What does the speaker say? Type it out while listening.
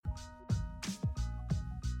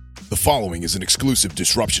following is an exclusive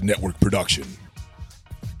Disruption Network production.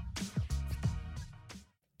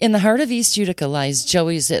 In the heart of East Utica lies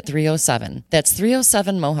Joey's at 307. That's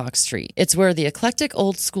 307 Mohawk Street. It's where the eclectic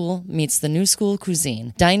old school meets the new school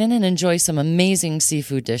cuisine. Dine in and enjoy some amazing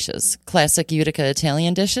seafood dishes, classic Utica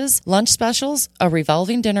Italian dishes, lunch specials, a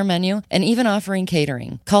revolving dinner menu, and even offering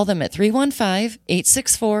catering. Call them at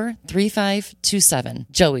 315-864-3527.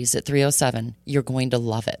 Joey's at 307. You're going to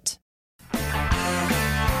love it.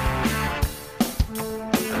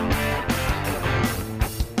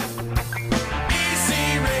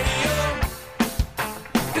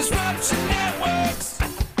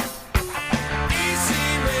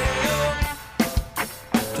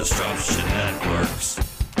 Disruption Networks.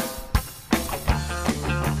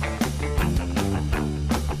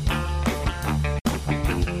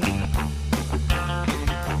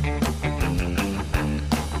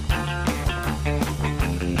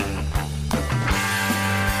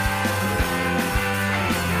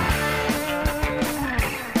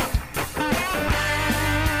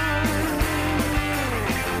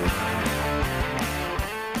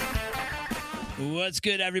 What's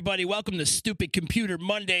good, everybody? Welcome to Stupid Computer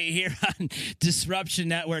Monday here on Disruption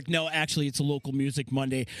Network. No, actually, it's a local music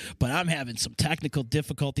Monday, but I'm having some technical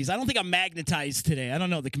difficulties. I don't think I'm magnetized today. I don't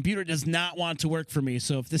know. The computer does not want to work for me,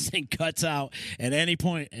 so if this thing cuts out at any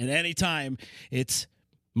point, at any time, it's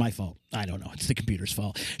my fault. I don't know. It's the computer's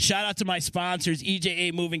fault. Shout out to my sponsors,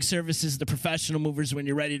 EJA Moving Services, the professional movers. When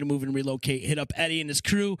you're ready to move and relocate, hit up Eddie and his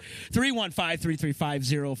crew,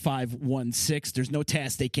 315-335-0516. There's no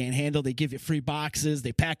task they can't handle. They give you free boxes.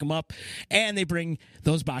 They pack them up, and they bring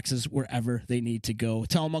those boxes wherever they need to go.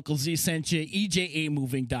 Tell them Uncle Z sent you,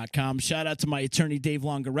 EJAmoving.com. Shout out to my attorney, Dave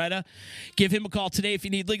Longaretta. Give him a call today if you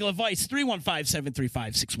need legal advice,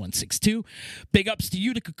 315-735-6162. Big ups to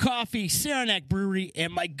Utica Coffee, Saranac Brewery,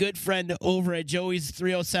 and my good friend over at Joey's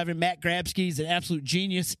 307, Matt Grabsky. He's an absolute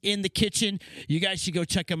genius in the kitchen. You guys should go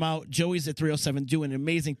check him out. Joey's at 307 doing an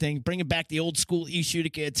amazing thing, bringing back the old school East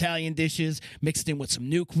Utica Italian dishes, mixed in with some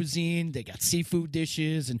new cuisine. They got seafood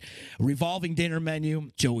dishes and a revolving dinner menu.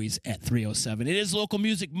 Joey's at 307. It is Local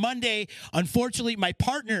Music Monday. Unfortunately, my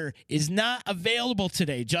partner is not available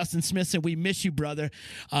today. Justin Smith said, we miss you, brother.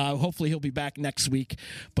 Hopefully he'll be back next week.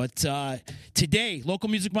 But today, Local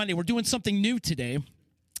Music Monday, we're doing something new today.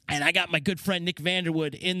 And I got my good friend Nick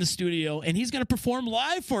Vanderwood in the studio, and he's going to perform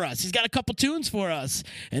live for us. He's got a couple tunes for us.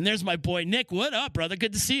 And there's my boy Nick. What up, brother?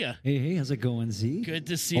 Good to see you. Hey, how's it going, Z? Good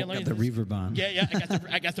to see you. I got the reverb on. Yeah,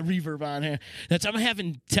 I got the reverb on here. I'm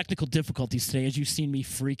having technical difficulties today, as you've seen me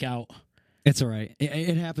freak out. It's all right.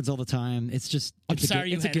 It happens all the time. It's just I'm sorry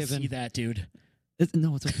you had to see that, dude.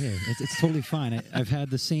 No, it's okay. It's totally fine. I've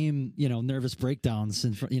had the same, nervous breakdowns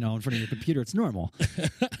in front of your computer. It's normal.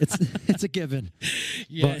 It's a given.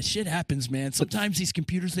 Yeah, shit happens, man. Sometimes these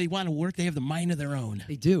computers, they want to work. They have the mind of their own.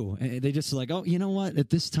 They do. They just like, oh, you know what?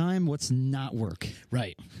 At this time, what's not work?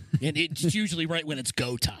 Right. And it's usually right when it's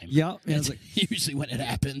go time. Yep. It's usually when it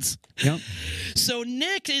happens. Yep. So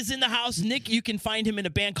Nick is in the house. Nick, you can find him in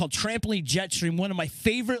a band called Trampoline Jetstream, one of my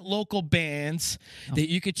favorite local bands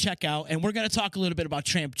that you could check out. And we're going to talk a little bit about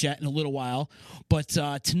Tramp Jet in a little while. But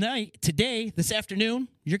this afternoon,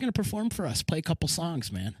 you're going to perform for us. Play a couple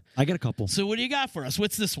songs, man. I got a couple. So what do you got for us?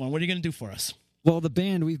 What's this one? What are you going to do for us? Well, the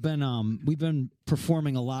band, we've been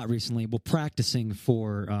performing a lot recently. We're practicing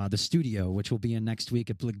for the studio, which will be in next week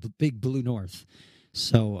at Big Blue North.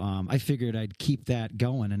 So I figured I'd keep that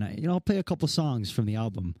going, and I'll play a couple songs from the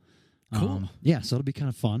album. Cool. So it'll be kind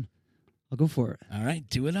of fun. I'll go for it. All right,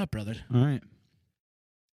 do it up, brother. All right.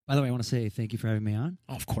 By the way, I want to say thank you for having me on.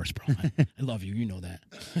 Oh, of course, bro. I love you. You know that.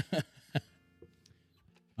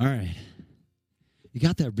 All right. You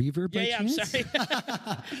got that reverb by chance? I'm sorry.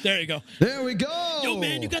 There you go. There we go. Yo,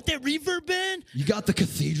 man, you got that reverb, man? You got the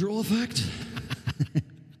cathedral effect?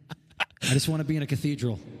 I just want to be in a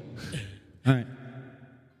cathedral. All right.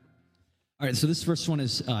 All right, so this first one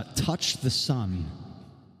is Touch the Sun.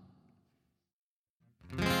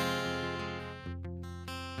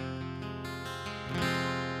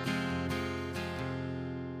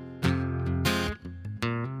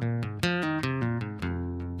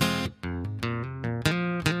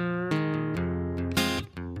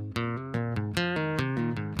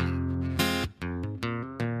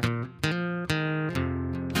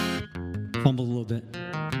 Fumble a little bit.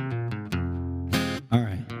 All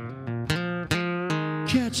right.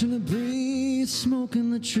 Catching the breeze, smoking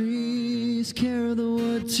the trees, carry the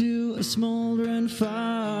wood to a smoldering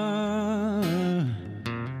fire.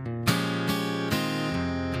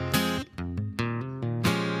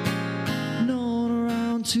 No one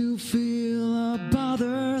around to feel a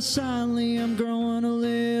bother. Suddenly I'm growing a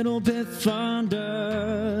little bit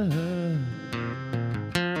fonder.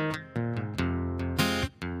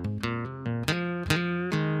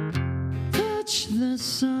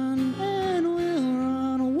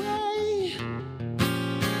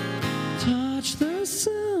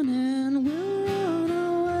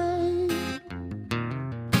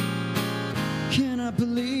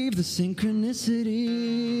 the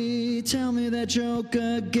synchronicity. Tell me that joke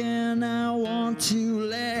again, I want to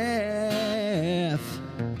laugh.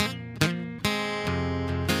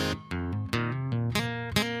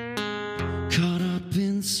 Caught up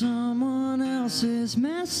in someone else's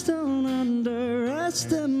mess, don't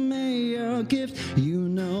underestimate your gift. You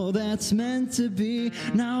know that's meant to be.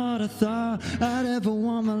 Now I'd have thought I'd ever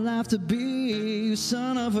want my life to be. You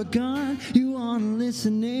son of a gun, you aren't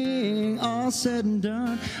listening. All said and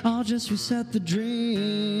done, I'll just reset the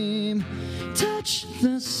dream. Touch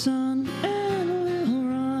the sun and we'll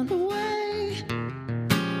run away.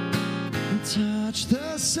 Touch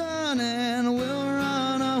the sun and we'll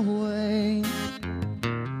run away.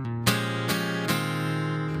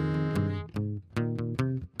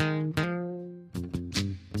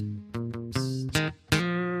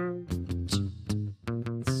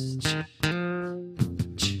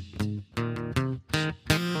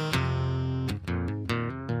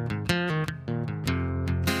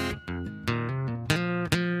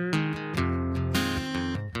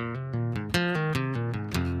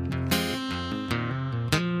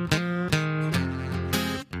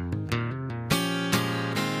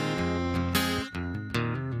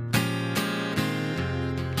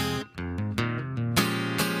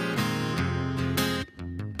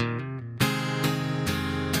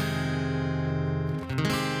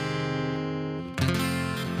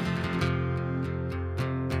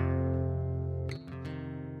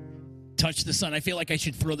 Touch the sun. I feel like I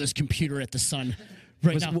should throw this computer at the sun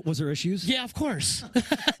right now. Was there issues? Yeah, of course.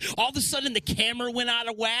 All of a sudden, the camera went out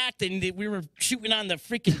of whack, and we were shooting on the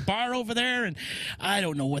freaking bar over there, and I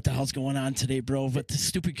don't know what the hell's going on today, bro, but the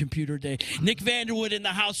stupid computer day. Nick Vanderwood in the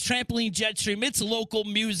house, Trampoline Jetstream. It's Local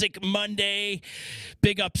Music Monday.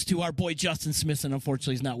 Big ups to our boy Justin Smith, and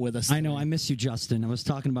unfortunately, he's not with us I know. I miss you, Justin. I was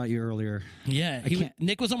talking about you earlier. Yeah,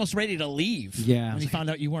 Nick was almost ready to leave Yeah. when he found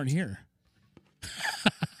out you weren't here.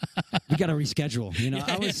 We got to reschedule. You know,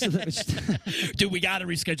 Dude, we got to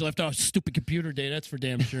reschedule after our stupid computer day. That's for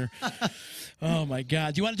damn sure. Oh, my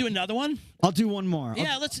God. Do you want to do another one? I'll do one more.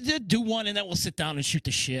 Yeah, let's do one, and then we'll sit down and shoot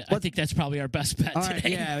the shit. I think that's probably our best bet All right,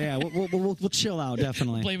 today. yeah. We'll chill out,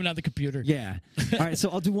 definitely. Blame it on the computer. Yeah. All right, so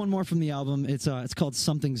I'll do one more from the album. It's called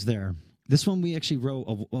Something's There. This one we actually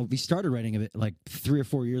wrote, we started writing it like 3 or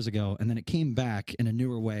 4 years ago, and then it came back in a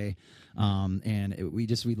newer way, and we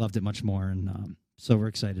loved it much more, and so we're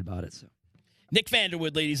excited about it. So, Nick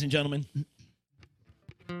Vanderwood, ladies and gentlemen.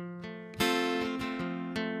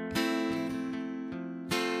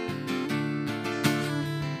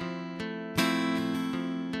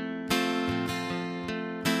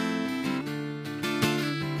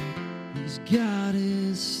 He's got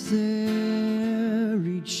his there,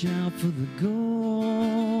 reach out for the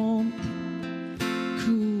goal.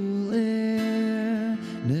 Cool air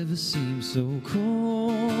never seems so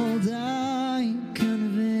cold. I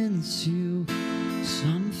convince you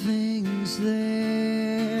something's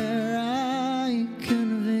there. I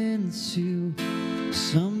convince you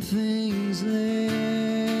something's there.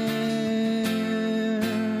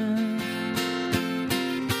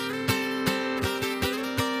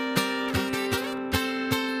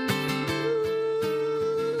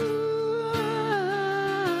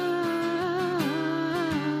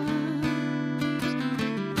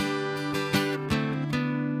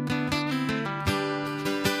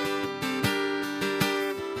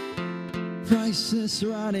 Priceless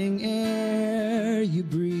rotting air, you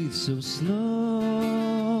breathe so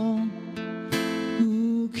slow.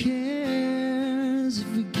 Who cares if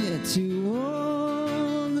we get too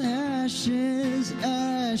old? Ashes,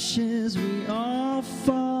 ashes, we all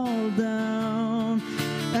fall down.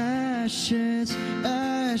 Ashes,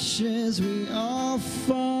 ashes, we all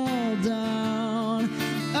fall down.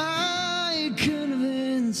 I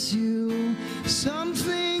convince you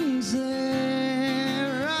something's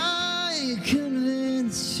there. I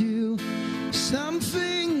convince you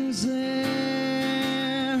something's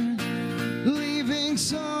there. Leaving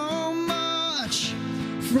so much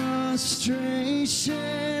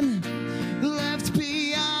frustration left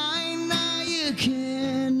behind that you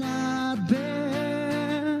cannot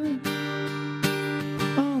bear.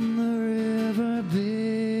 On the riverbed,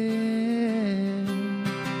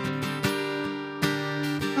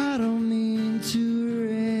 I don't mean to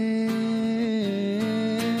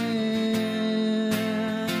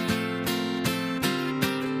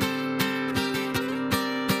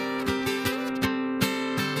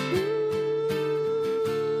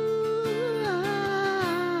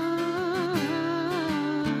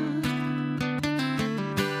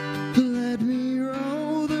let me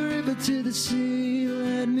roll the river to the sea.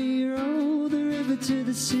 Let me roll the river to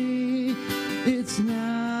the sea. It's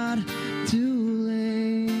not too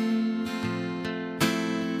late.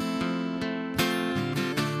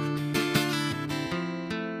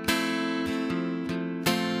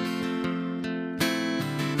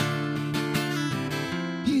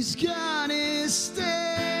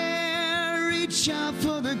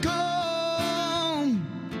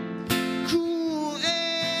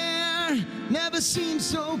 seems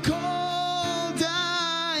so cold.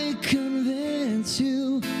 I convince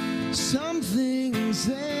you something's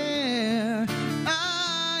there.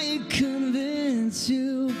 I convince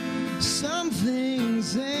you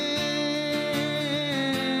something's there.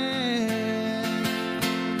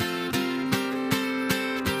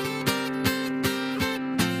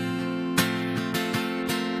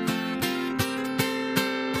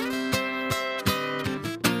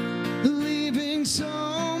 Leaving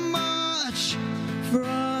so much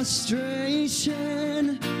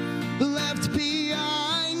frustration left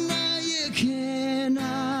behind that you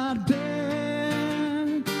cannot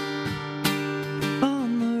bear.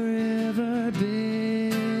 On the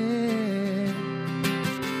riverbed,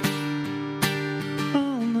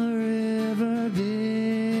 on the riverbed,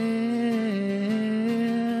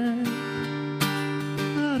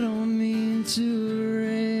 I don't mean to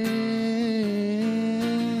rain.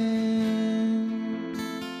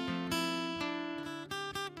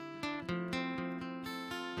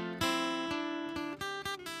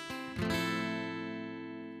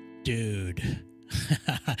 Dude.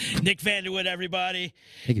 Nick Vanderwood, everybody.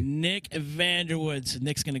 Thank you. Nick Vanderwood. So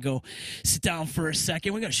Nick's going to go sit down for a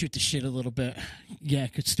second. We're going to shoot the shit a little bit. Yeah,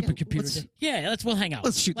 stupid computer. We'll hang out.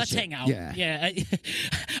 Let's shoot the Let's shit. hang out. Yeah.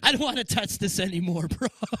 I don't want to touch this anymore, bro.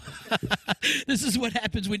 This is what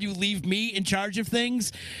happens when you leave me in charge of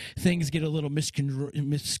things. Things get a little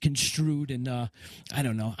misconstrued, and I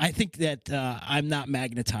don't know. I think that I'm not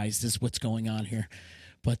magnetized is what's going on here.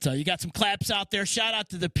 But you got some claps out there. Shout out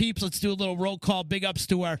to the peeps. Let's do a little roll call. Big ups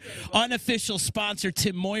to our unofficial sponsor,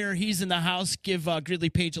 Tim Moyer. He's in the house. Give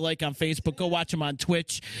Gridley Page a like on Facebook. Go watch him on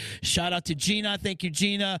Twitch. Shout out to Gina. Thank you,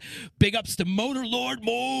 Gina. Big ups to Motor Lord.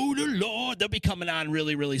 They'll be coming on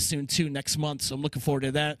really, really soon, too, next month. So I'm looking forward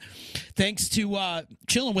to that. Thanks to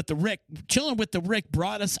Chilling with the Rick. Chilling with the Rick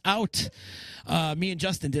brought us out. Me and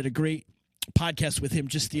Justin did a great podcast with him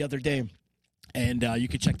just the other day. And you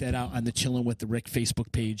can check that out on the Chillin' with the Rick Facebook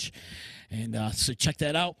page. And so check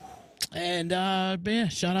that out. And, yeah,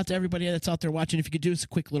 shout out to everybody that's out there watching. If you could do us a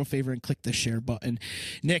quick little favor and click the share button.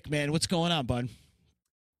 Nick, man, what's going on, bud?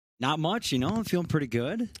 Not much, I'm feeling pretty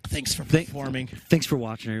good. Thanks for performing. Thanks for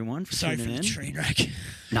watching, everyone. Sorry for tuning the in. train wreck.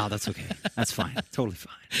 No, that's okay. That's fine. Totally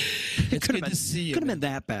fine. It's good to see you. Couldn't have been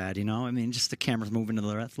that bad, I mean, just the camera's moving to the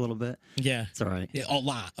left a little bit. Yeah. It's all right. Yeah,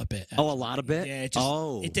 a bit. Oh, a lot of bit? Yeah, it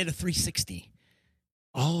did a 360.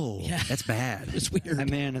 Oh, yeah. That's bad. It's weird.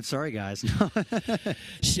 Man, I'm sorry, guys.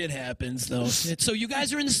 Shit happens, though. So you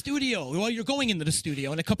guys are in the studio. Well, you're going into the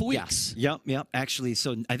studio in a couple weeks. Yes. Yep. Actually,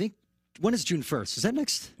 so I think, when is June 1st? Is that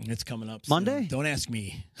next? It's coming up. Monday? Don't ask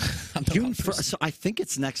me. I'm June 1st. So I think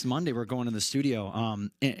it's next Monday we're going to the studio.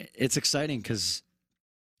 It's exciting because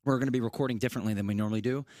we're going to be recording differently than we normally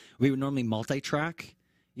do. We would normally multi-track,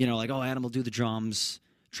 Adam will do the drums,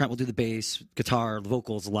 Trent will do the bass, guitar,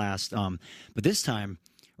 vocals last. But this time,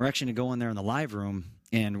 we're actually going to go in there in the live room,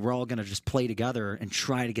 and we're all going to just play together and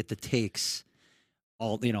try to get the takes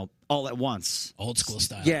all at once. Old school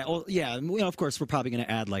style. Yeah, yeah. Of course, we're probably going to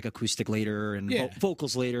add like acoustic later and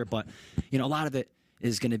vocals later, but a lot of it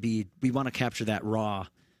is going to be, we want to capture that raw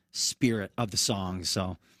spirit of the song.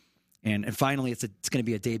 So, and finally, it's going to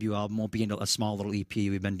be a debut album. Won't be a small little EP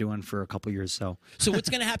we've been doing for a couple years. So what's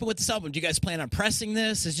going to happen with this album? Do you guys plan on pressing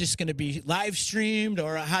this? Is it just going to be live streamed,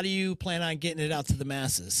 or how do you plan on getting it out to the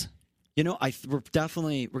masses? We're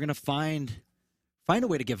going to find a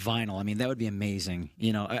way to get vinyl. I mean, that would be amazing.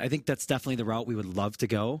 I think that's definitely the route we would love to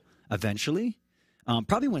go eventually.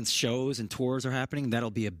 Probably when shows and tours are happening, that'll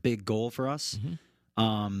be a big goal for us.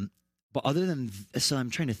 Mm-hmm. But other than so, I'm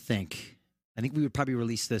trying to think. I think we would probably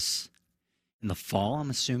release this in the fall, I'm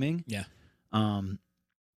assuming. Yeah. And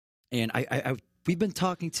we've been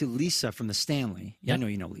talking to Lisa from the Stanley. Yep. I know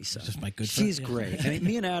you know Lisa. Just my good friend. She's great. I mean,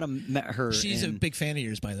 me and Adam met her. She's a big fan of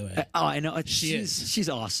yours, by the way. Oh, I know. She's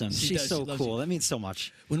awesome. She's so cool. That means so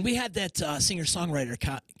much. When we had that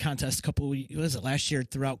singer-songwriter contest last year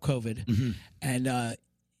throughout COVID, mm-hmm. and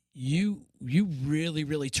you really,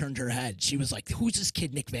 really turned her head. She was like, "Who's this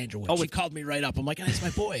kid, Nick Vanderwood?" She called me right up. I'm like, "Oh, that's my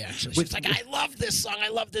boy." Actually, she was like, "I love this song. I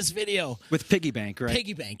love this video." With Piggy Bank, right?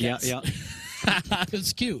 Piggy Bank. Yes. Yeah. It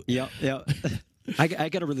was cute. Yeah. I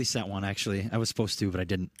got to release that one, actually. I was supposed to, but I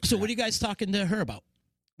didn't. So what are you guys talking to her about?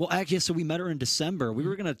 Well, actually, so we met her in December. We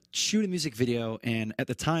were going to shoot a music video, and at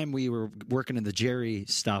the time we were working in the Jerry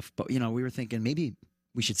stuff, but, we were thinking maybe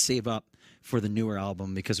we should save up for the newer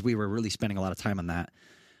album because we were really spending a lot of time on that.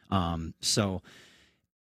 So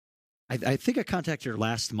I think I contacted her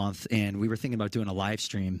last month, and we were thinking about doing a live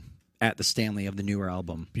stream at the Stanley of the newer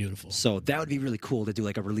album. Beautiful. So that would be really cool to do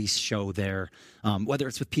like a release show there, whether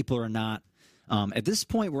it's with people or not. At this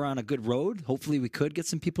point, we're on a good road. Hopefully we could get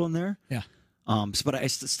some people in there. Yeah. But I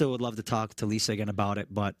still would love to talk to Lisa again about it.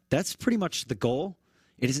 But that's pretty much the goal.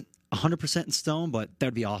 It isn't 100% in stone, but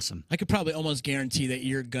that'd be awesome. I could probably almost guarantee that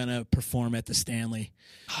you're gonna perform at the Stanley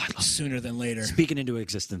sooner than later. Speaking into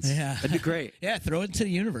existence. Yeah. That'd be great. Yeah, throw it into the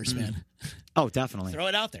universe, man. Oh, definitely. Throw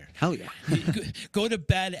it out there. Hell yeah. Go to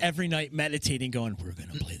bed every night meditating, going, "We're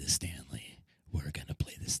gonna play the Stanley. We're gonna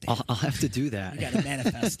play the Stanley." I'll have to do that. You gotta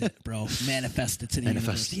manifest it, bro. Manifest it to the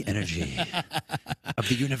Manifest universe. the energy of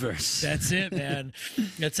the universe. That's it, man.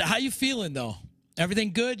 That's how you feeling though.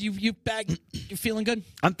 Everything good? You back? You feeling good?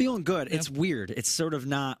 I'm feeling good. It's weird. It's sort of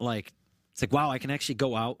not like, it's like, wow, I can actually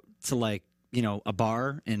go out to like, a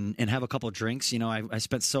bar and have a couple of drinks. I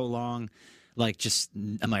spent so long like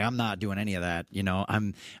I'm not doing any of that.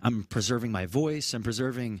 I'm preserving my voice. I'm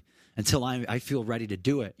preserving until I feel ready to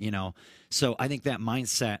do it, So I think that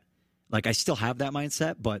mindset, like I still have that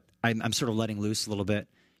mindset, but I'm sort of letting loose a little bit,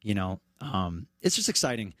 It's just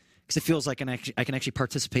exciting because it feels like I can actually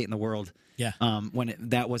participate in the world. Yeah. When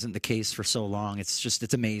that wasn't the case for so long,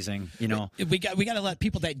 it's amazing. We got to let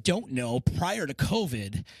people that don't know. Prior to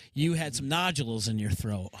COVID, you had some nodules in your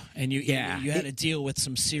throat, and you had to deal with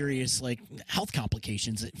some serious like health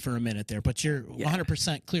complications for a minute there. But you're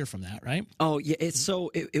 100% clear from that, right? Oh yeah.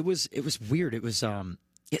 It was weird. It was so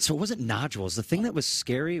it wasn't nodules. The thing that was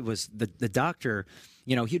scary was the doctor.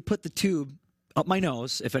 He'd put the tube up my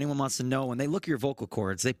nose. If anyone wants to know, when they look at your vocal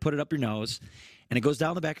cords, they put it up your nose, and it goes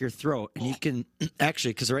down the back of your throat. And you can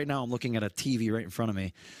actually, because right now I'm looking at a TV right in front of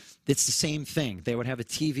me, it's the same thing. They would have a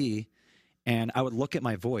TV, and I would look at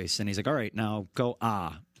my voice, and he's like, "All right, now go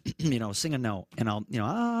sing a note," and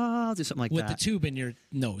I'll do something like that with the tube in your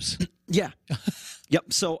nose. Yeah,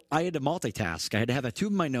 yep. So I had to multitask. I had to have a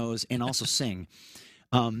tube in my nose and also sing.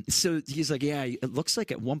 So he's like, "Yeah, it looks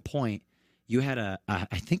like at one point." You had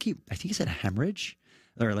I think he said a hemorrhage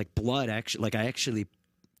or like blood. Actually, like I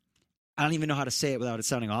don't even know how to say it without it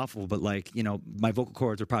sounding awful, but like, my vocal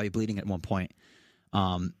cords were probably bleeding at one point.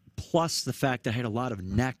 Plus the fact that I had a lot of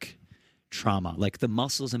neck trauma, like the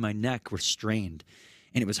muscles in my neck were strained,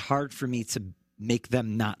 and it was hard for me to make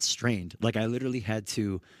them not strained. Like I literally had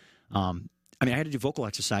to, I had to do vocal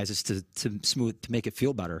exercises to make it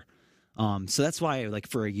feel better. So that's why like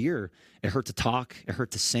for a year it hurt to talk, it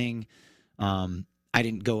hurt to sing. I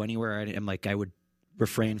didn't go anywhere. I would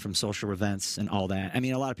refrain from social events and all that.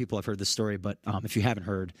 A lot of people have heard this story, but if you haven't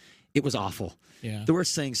heard, it was awful. Yeah. The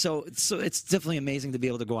worst thing. So it's definitely amazing to be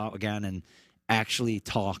able to go out again and actually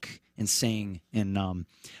talk and sing. And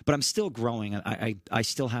but I'm still growing. I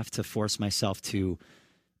still have to force myself to,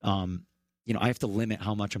 I have to limit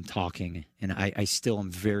how much I'm talking. And I still am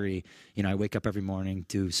very, I wake up every morning,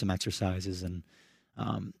 do some exercises, and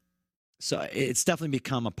so it's definitely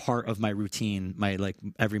become a part of my routine, my like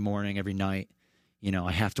every morning, every night.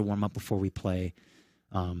 I have to warm up before we play.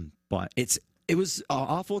 But it was an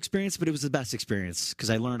awful experience, but it was the best experience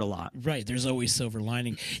because I learned a lot. Right. There's always silver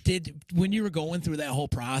lining. When you were going through that whole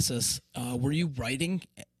process, were you writing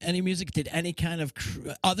any music? Did any kind of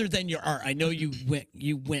other than your art? I know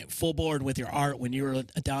you went full board with your art when you were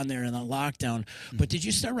down there in the lockdown. But did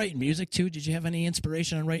you start writing music too? Did you have any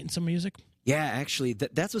inspiration on writing some music? Yeah, actually,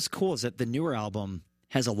 that's what's cool is that the newer album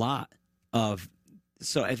has a lot of.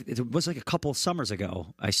 So it was like a couple of summers ago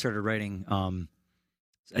I started writing.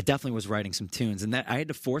 I definitely was writing some tunes, and that I had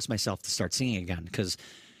to force myself to start singing again because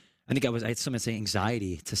I think I had some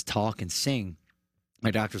anxiety to talk and sing. My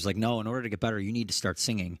doctor's like, no, in order to get better, you need to start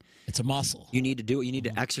singing. It's a muscle. You need to do it. You need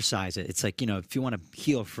to exercise it. It's like, if you want to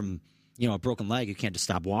heal from, a broken leg, you can't just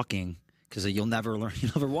stop walking because you'll never learn,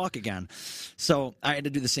 you'll never walk again. So I had to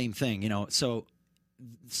do the same thing, So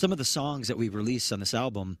some of the songs that we released on this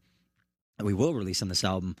album, that we will release on this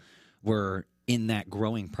album, were in that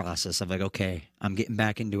growing process of like, okay, I'm getting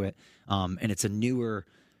back into it. And it's a newer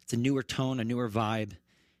tone, a newer vibe.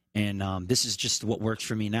 And this is just what works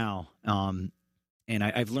for me now. And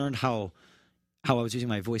I've learned how I was using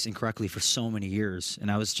my voice incorrectly for so many years. And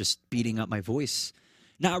I was just beating up my voice,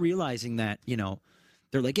 not realizing that,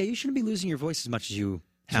 they're like, yeah, you shouldn't be losing your voice as much as you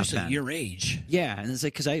have been. Your age. Yeah. And it's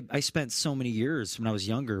like, because I spent so many years when I was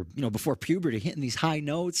younger, before puberty, hitting these high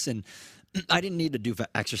notes, and I didn't need to do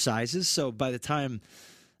exercises. So by the time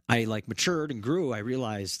I like matured and grew, I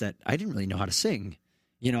realized that I didn't really know how to sing.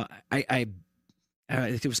 It was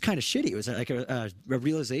kind of shitty. It was like a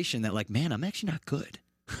realization that like, man, I'm actually not good.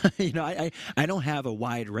 I don't have a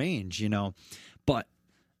wide range, but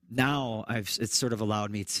now it's sort of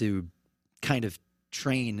allowed me to kind of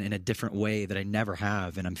train in a different way that I never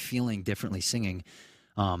have. And I'm feeling differently singing.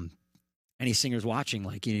 Any singers watching,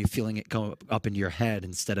 like, you're feeling it go up into your head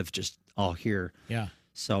instead of just all here. Yeah.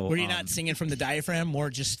 So were you not singing from the diaphragm, more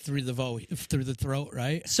just through the throat,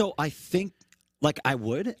 right? So I think like I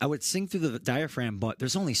would sing through the diaphragm, but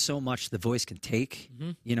there's only so much the voice can take,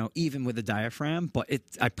 you know, even with the diaphragm. But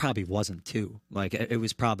I probably wasn't too. Like it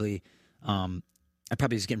was probably, I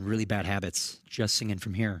probably was getting really bad habits just singing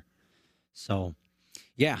from here. So,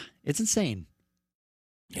 yeah, it's insane.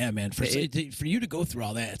 Yeah, man. For you to go through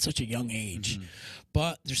all that at such a young age,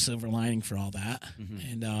 but there's silver lining for all that,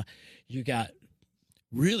 and you got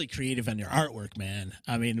really creative on your artwork, man.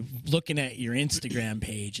 I mean, looking at your Instagram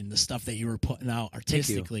page and the stuff that you were putting out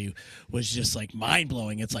artistically was just like mind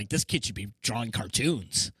blowing. It's like this kid should be drawing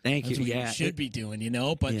cartoons. Thank That's you. what Yeah, you should be doing, you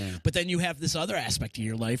know. But then you have this other aspect of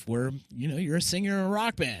your life where you know you're a singer in a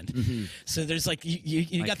rock band. So there's like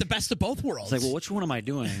you got the best of both worlds. It's like, well, which one am I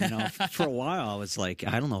doing? You know, for a while I was like,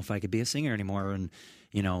 I don't know if I could be a singer anymore, and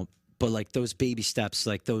you know. But like those baby steps,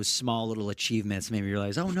 like those small little achievements made me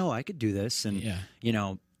realize, oh no, I could do this. And, you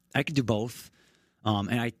know, I could do both.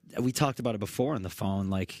 And we talked about it before on the phone.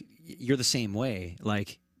 Like you're the same way.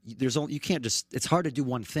 Like you can't just, it's hard to do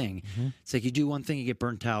one thing. It's like you do one thing, you get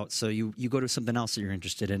burnt out. So you go to something else that you're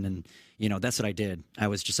interested in. And, you know, that's what I did. I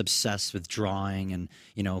was just obsessed with drawing and,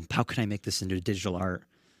 you know, how can I make this into digital art?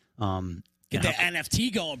 Get that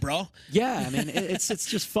NFT going, bro. Yeah, I mean, it's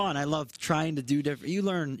just fun. I love trying to do different. You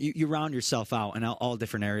learn, you round yourself out in all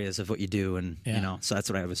different areas of what you do, and you know, so that's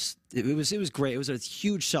what I was. It was great. It was a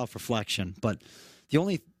huge self reflection. But the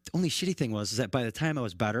only shitty thing was is that by the time I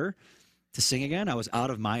was better to sing again, I was out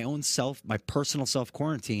of my personal self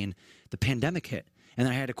quarantine. The pandemic hit, and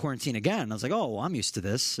then I had to quarantine again. I was like, oh, well, I'm used to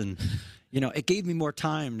this, and you know, it gave me more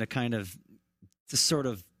time to sort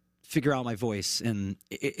of figure out my voice, and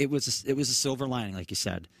it was a silver lining, like you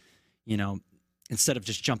said, you know, instead of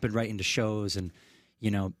just jumping right into shows and, you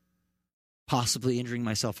know, possibly injuring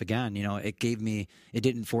myself again, you know, it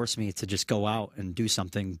didn't force me to just go out and do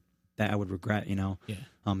something that I would regret, you know.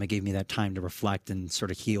 It gave me that time to reflect and sort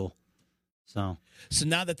of heal. So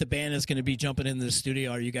now that the band is going to be jumping into the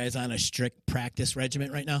studio, are you guys on a strict practice regimen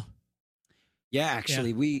right now? Yeah,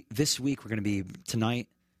 actually, this week we're going to be tonight.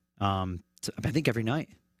 I think every night.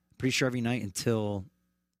 Pretty sure every night until,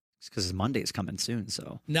 because Monday is coming soon.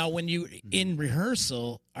 So now, when you in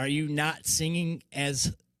rehearsal, are you not singing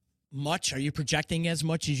as much? Are you projecting as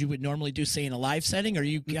much as you would normally do, say, in a live setting? Or are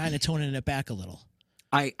you kind of toning it back a little?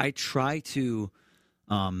 I try to,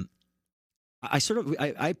 I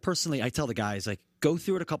personally, I tell the guys, like, go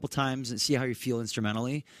through it a couple times and see how you feel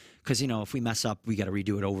instrumentally. Because, you know, if we mess up, we got to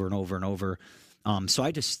redo it over and over and over. So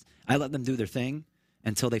I let them do their thing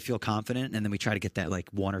until they feel confident, and then we try to get that like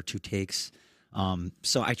 1 or 2 takes.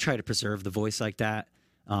 So I try to preserve the voice like that.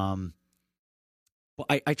 Well,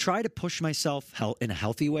 I try to push myself in a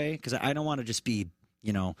healthy way, because I don't want to just be,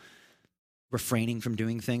 you know, refraining from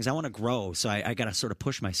doing things. I want to grow, so I got to sort of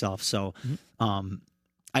push myself. So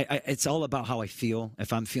it's all about how I feel.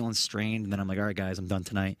 If I'm feeling strained, then I'm like, all right, guys, I'm done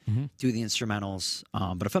tonight. Do the instrumentals.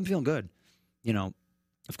 But if I'm feeling good, you know,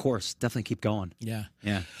 of course, definitely keep going. Yeah.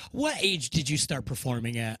 What age did you start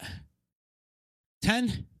performing at?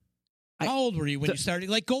 10? How old were you when you started?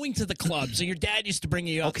 Like going to the clubs. So your dad used to bring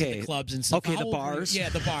you out to the clubs and stuff. Okay, the bars. Yeah,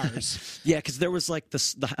 the bars. Yeah, because there was like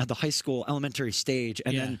the high school elementary stage,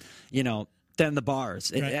 and then, you know, then the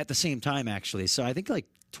bars at the same time, actually. So I think like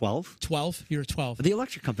 12. 12? You were 12. The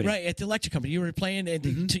electric company. Right, at the electric company. You were playing,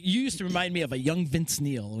 and you used to remind me of a young Vince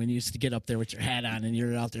Neil when you used to get up there with your hat on and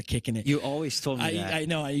you're out there kicking it. You always told me that. I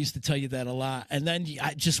know, I used to tell you that a lot. And then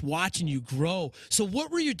just watching you grow. So what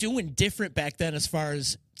were you doing different back then as far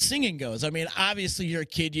as singing goes? I mean, obviously you're a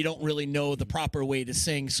kid, you don't really know the proper way to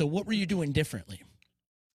sing. So what were you doing differently?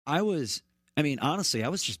 Honestly, I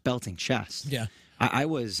was just belting chest. Yeah. I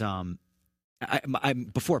was... I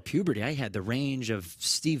before puberty, I had the range of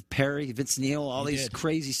Steve Perry, Vince Neil, all these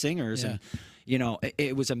crazy singers, and you know,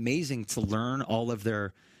 it was amazing to learn all of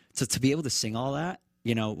their, to be able to sing all that.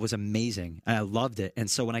 You know, was amazing, and I loved it. And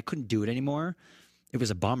so when I couldn't do it anymore, it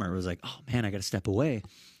was a bummer. It was like, oh man, I got to step away.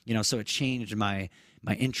 You know, so it changed my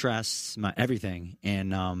interests, my everything.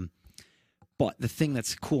 And but the thing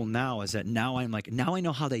that's cool now is that now I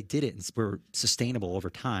know how they did it, and we're sustainable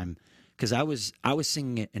over time. Because I was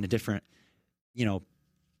singing it in a different, you know,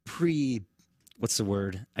 what's the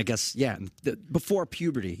word? I guess, before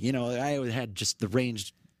puberty. You know, I had just the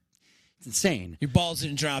range. It's insane. Your balls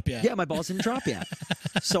didn't drop yet. Yeah, my balls didn't drop yet.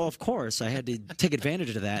 So, of course, I had to take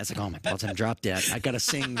advantage of that. It's like, oh, my balls haven't dropped yet. I got to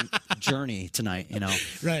sing Journey tonight, you know.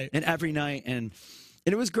 Right. And every night. And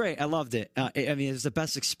it was great. I loved it. It was the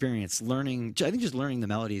best experience. I think just learning the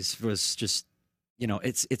melodies was just, you know,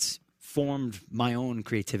 it's formed my own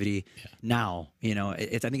creativity now. You know,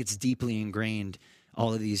 I think it's deeply ingrained,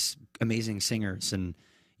 all of these amazing singers, and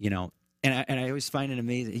you know, and I always find it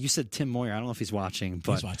amazing. You said Tim Moyer. I don't know if he's watching,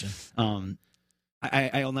 but he's watching.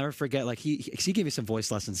 I'll never forget. Like he gave me some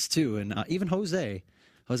voice lessons too, and even Jose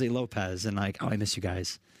Lopez, and like, oh, I miss you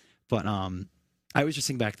guys. But I was just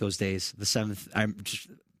thinking back those days, the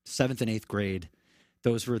seventh and eighth grade.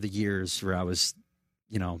 Those were the years where I was,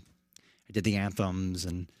 I did the anthems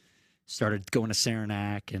and started going to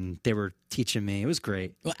Saranac, and they were teaching me. It was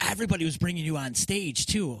great. Well, everybody was bringing you on stage,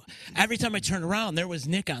 too. Every time I turned around, there was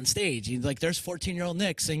Nick on stage. There's 14-year-old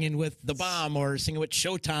Nick singing with The Bomb or singing with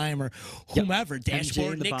Showtime or whomever,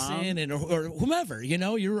 Dashboard Nixon, or whomever.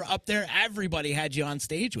 You were up there. Everybody had you on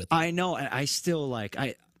stage with them. I know. I still,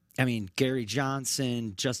 I mean, Gary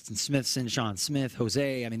Johnson, Justin Smithson, Sean Smith,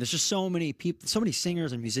 Jose. I mean, there's just so many people, so many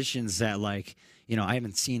singers and musicians that, I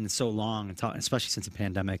haven't seen in so long, especially since the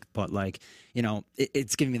pandemic. But,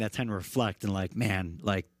 it's giving me that time to reflect and, man,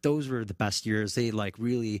 those were the best years. They,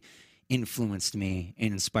 really influenced me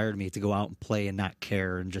and inspired me to go out and play and not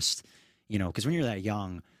care and just, because when you're that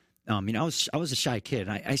young, I was a shy kid.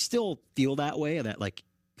 And I still feel that way, that,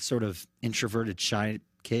 sort of introverted, shy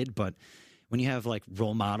kid. But when you have,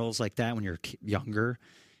 role models like that when you're younger,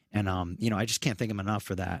 and, I just can't thank them enough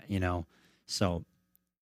for that, So,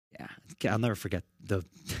 yeah, I'll never forget I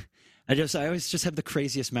always just have the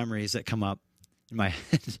craziest memories that come up in my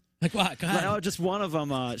head. Like what? Go ahead. Just one of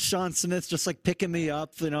them, Sean Smith just picking me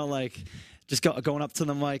up, just going up to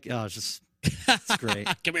the mic. Oh, it's great.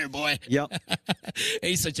 Come here, boy. Yep.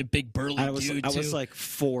 He's such a big burly dude, I was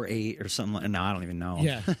 4'8" or something. No, I don't even know.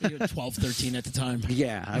 Yeah, you were 12, 13 at the time.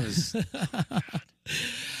 Yeah, I was.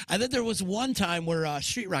 And then there was one time where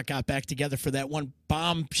Street Rock got back together for that one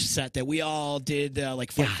bomb set that we all did,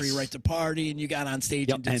 Fight for Your Right to Party, and you got on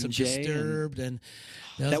stage and did some Disturbed, and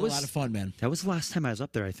that was a lot of fun, man. That was the last time I was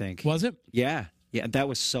up there, I think. Was it? Yeah. Yeah, that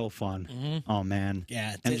was so fun. Mm-hmm. Oh, man.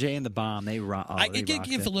 Yeah. MJ and the Bomb, they rock. I could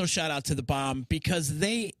give a little shout out to the Bomb because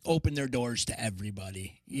they open their doors to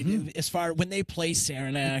everybody. As far when they play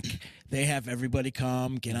Saranac, they have everybody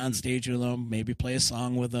come, get on stage with them, maybe play a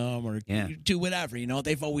song with them or do whatever.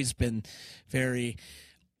 They've always been very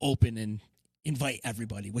open and invite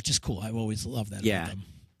everybody, which is cool. I've always loved that about them.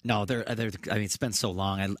 No, they're. I mean, it's been so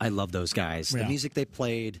long. I love those guys. Yeah. The music they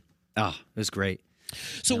played, it was great.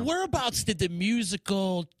 So whereabouts did the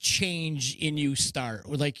musical change in you start?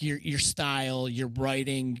 Or your style, your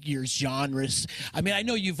writing, your genres? I mean, I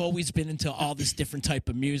know you've always been into all this different type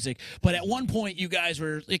of music, but at one point you guys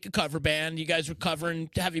were a cover band. You guys were covering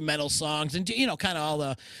heavy metal songs and, kind of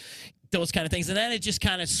all those kind of things. And then it just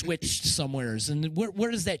kind of switched somewheres. And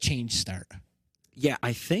where does that change start? Yeah,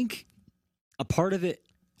 I think a part of it,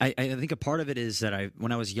 I think a part of it is that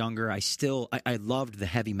when I was younger, I loved the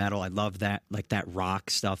heavy metal. I loved that, that rock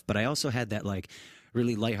stuff. But I also had that,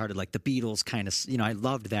 really lighthearted, the Beatles kind of, I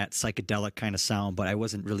loved that psychedelic kind of sound, but I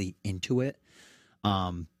wasn't really into it.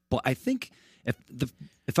 But I think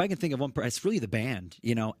if I can think of one person, it's really the band.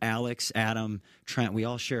 Alex, Adam, Trent, we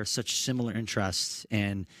all share such similar interests.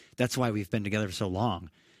 And that's why we've been together for so long,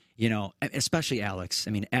 especially Alex. I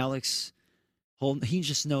mean, Alex... he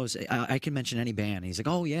just knows. I can mention any band. He's like,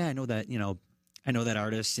 oh yeah, I know that. I know that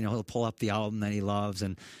artist. He'll pull up the album that he loves,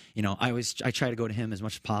 and I try to go to him as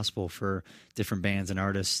much as possible for different bands and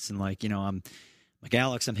artists. And I'm like,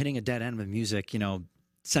 Alex, I'm hitting a dead end with music.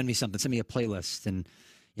 Send me something. Send me a playlist. And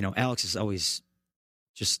Alex is always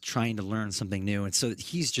just trying to learn something new, and so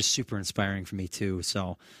he's just super inspiring for me too.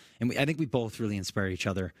 So, and I think we both really inspire each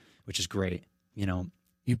other, which is great.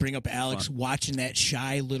 You bring up Alex watching that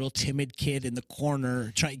shy little timid kid in the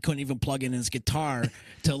corner, couldn't even plug in his guitar,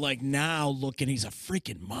 to now looking, he's a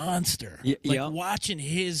freaking monster. Watching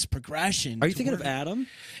his progression. Are you thinking of Adam?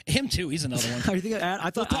 Him too. He's another one. Are you thinking of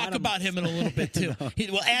Adam? We'll talk about him in a little bit too.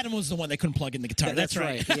 Adam was the one that couldn't plug in the guitar. That's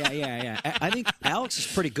right. Yeah. I think Alex is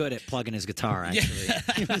pretty good at plugging his guitar. Actually,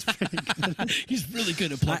 he was pretty good. He's really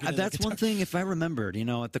good at plugging. That's one thing. If I remembered,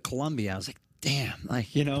 at the Columbia, I was like, damn,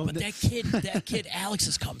 But that kid Alex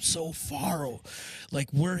has come so far,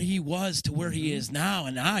 where he was to where he is now,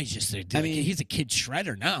 and now he's just he's a kid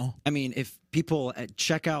shredder now. I mean, if people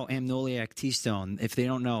check out Amnoliac T-Stone, if they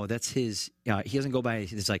don't know, that's his. He doesn't go by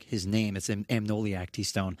his name. It's Amnoliac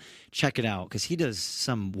T-Stone. Check it out because he does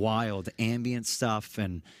some wild ambient stuff,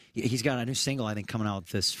 and he's got a new single I think coming out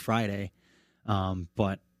this Friday.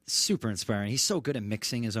 But super inspiring. He's so good at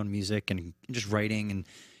mixing his own music and just writing and.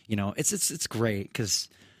 It's great because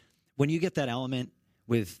when you get that element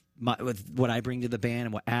with what I bring to the band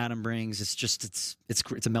and what Adam brings, it's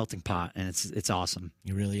a melting pot and it's awesome.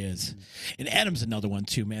 It really is. And Adam's another one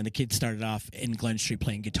too, man. The kid started off in Glen Street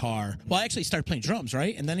playing guitar. Well, actually, he started playing drums,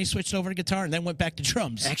 right? And then he switched over to guitar and then went back to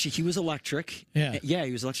drums. Actually, he was electric. Yeah,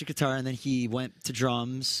 he was electric guitar, and then he went to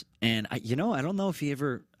drums. And I don't know if he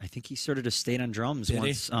ever. I think he sort of just stayed on drums Did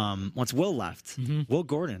once. Once Will left, Will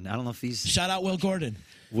Gordon. I don't know if he's Shout out Will Gordon.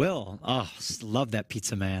 Will. Oh, love that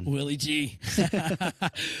pizza man. Willie G.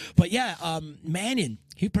 But yeah, Mannion,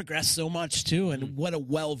 he progressed so much too, and what a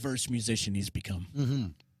well-versed musician he's become. Mm-hmm.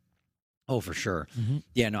 Oh, for sure.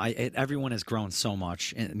 Yeah, no, everyone has grown so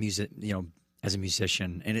much in music, as a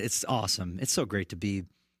musician, and it's awesome. It's so great to be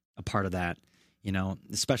a part of that,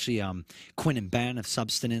 especially Quinn and Ben of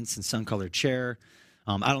Substance and Sun Colored Chair.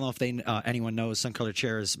 I don't know if anyone knows Sun Colored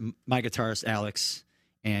Chair is my guitarist, Alex,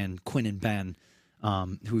 and Quinn and Ben,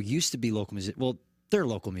 who used to be local musicians. Well, they're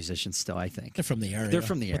local musicians still, I think. They're from the area. They're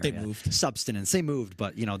from the area. But they moved. Substance. They moved,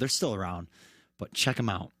 but, they're still around. But check them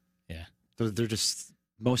out. Yeah. They're just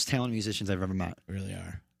most talented musicians I've ever met. They really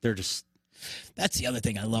are. They're just... That's the other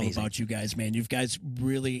thing I love amazing about you guys, man. You guys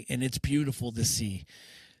really, and it's beautiful to see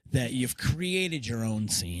that you've created your own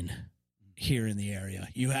scene here in the area.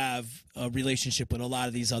 You have a relationship with a lot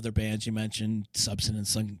of these other bands you mentioned,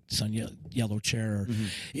 Substance and Sun Yellow Chair.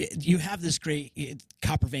 You have this great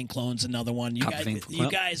Copper Vein Clone's another one. You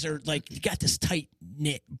guys are like, you got this tight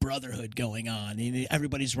knit brotherhood going on, and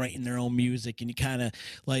everybody's writing their own music, and you kind of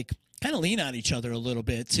lean on each other a little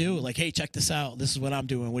bit too. Like, hey, check this out. This is what I'm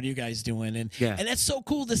doing. What are you guys doing? And that's so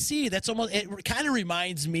cool to see. That's almost, it kind of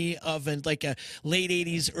reminds me of a late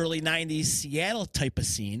 80s, early 90s Seattle type of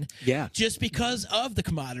scene. Yeah. Just because of the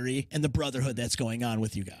camaraderie and the brotherhood that's going on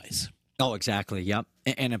with you guys. Oh, exactly. Yep.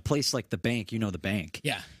 And a place like the Bank, the Bank.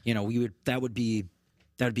 Yeah. That would be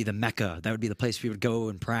the Mecca. That would be the place we would go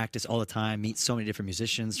and practice all the time, meet so many different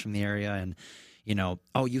musicians from the area. And,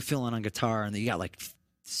 you fill in on guitar, and you got like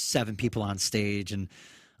 7 people on stage, and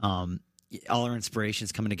all our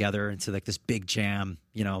inspirations coming together into like this big jam.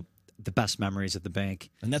 The best memories at the Bank.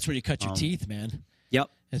 And that's where you cut your teeth, man. Yep.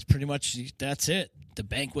 It's pretty much, that's it. The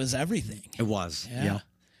Bank was everything. It was. Yeah.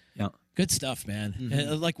 Yep. Good stuff, man.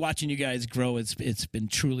 And like watching you guys grow, it's been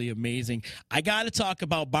truly amazing. I got to talk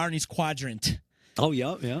about Barney's Quadrant. Oh,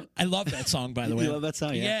 yeah. I love that song, by the way. You love that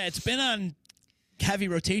song, yeah? Yeah, it's been on heavy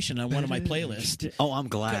rotation on one of my playlists. Oh, I'm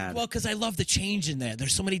glad. Well, because I love the change in that.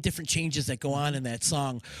 There's so many different changes that go on in that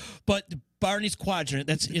song. But Barney's Quadrant,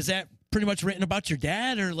 is that pretty much written about your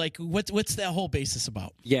dad, or like what's that whole basis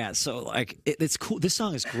about? Yeah, so like it's cool. This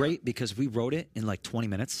song is great because we wrote it in like 20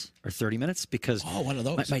 minutes or 30 minutes because one of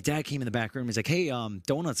those. My dad came in the back room. He's like, "Hey,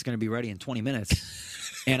 Donut's going to be ready in 20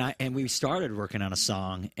 minutes." and we started working on a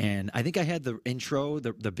song, and I think I had the intro,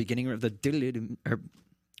 the beginning of the or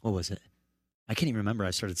what was it? I can't even remember.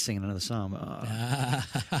 I started singing another song.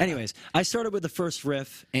 Anyways, I started with the first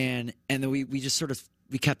riff, and then we just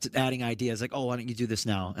we kept adding ideas like, oh, why don't you do this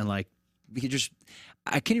now? And like we could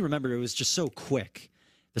I can't even remember. It was just so quick.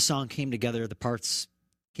 The song came together. The parts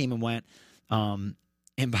came and went. And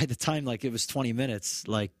by the time like it was 20 minutes,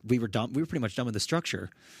 like we were done. We were pretty much done with the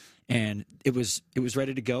structure, and it was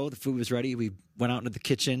ready to go. The food was ready. We went out into the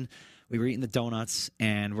kitchen. We were eating the donuts,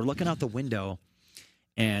 and we're looking out the window,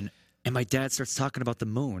 and my dad starts talking about the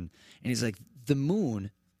moon, and he's like, the moon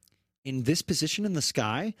in this position in the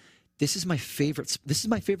sky, this is my favorite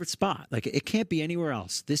spot. Like, it can't be anywhere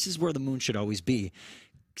else. This is where the moon should always be.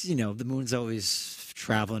 'Cause, the moon's always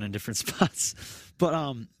traveling in different spots.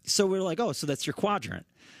 But so we're like, oh, so that's your quadrant.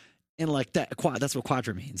 And like that's what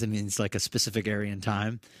quadrant means. It means like a specific area in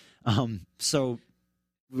time. So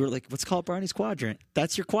we were like, let's call it Barney's Quadrant.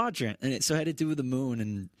 That's your quadrant. And so it had to do with the moon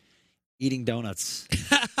and eating donuts.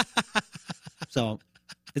 So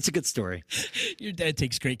it's a good story. Your dad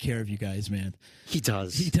takes great care of you guys, man. He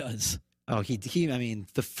does. He does. Oh, I mean,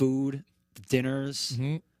 the food, the dinners. Oh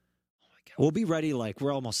my God. We'll be ready. Like,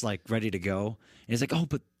 we're almost like ready to go. And he's like, oh,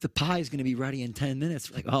 but the pie is going to be ready in 10 minutes.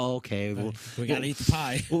 We're like, oh, okay. We got to eat the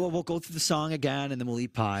pie. We'll go through the song again, and then we'll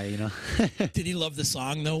eat pie, Did he love the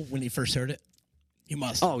song, though, when he first heard it? You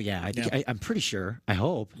must. Oh, yeah. I'm pretty sure. I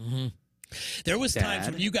hope. There was times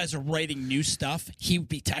when you guys are writing new stuff, he would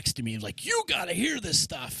be texting me like, you got to hear this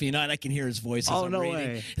stuff, and I can hear his voice as I'm reading.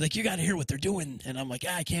 Way. He's like, you got to hear what they're doing. And I'm like,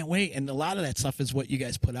 I can't wait. And a lot of that stuff is what you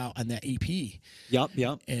guys put out on that EP.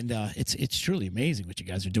 Yep. And it's truly amazing what you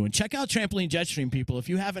guys are doing. Check out Trampoline Jetstream, people. If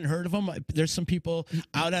you haven't heard of them, there's some people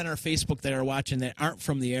out on our Facebook that are watching that aren't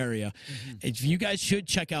from the area. If you guys should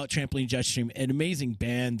check out Trampoline Jetstream, an amazing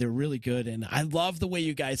band. They're really good. And I love the way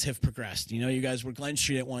you guys have progressed. You guys were Glen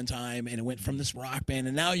Street at one time, and it went from this rock band,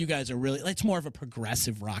 and now you guys are really, it's more of a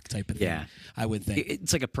progressive rock type of thing. Yeah, I would think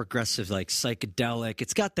it's like a progressive, like psychedelic.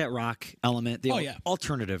 It's got that rock element.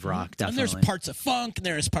 Alternative rock, definitely. And there's parts of funk, and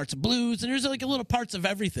there's parts of blues, and there's like a little parts of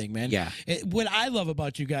everything, man. Yeah. What I love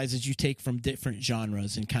about you guys is you take from different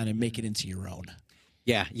genres and kind of make it into your own.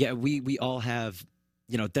 Yeah. We all have,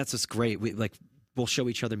 that's what's great. We like we'll show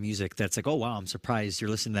each other music that's like, oh wow, I'm surprised you're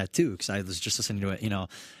listening to that too, because I was just listening to it.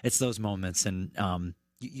 It's those moments, and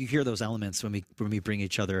you hear those elements when we bring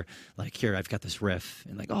each other, like, here, I've got this riff,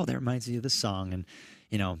 and like, oh, that reminds me of this song, and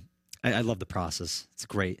I love the process. It's a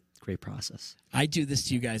great process. I do this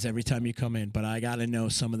to you guys every time you come in, but I got to know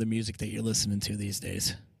some of the music that you're listening to these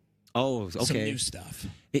days. Oh, okay. Some new stuff.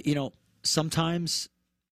 Sometimes,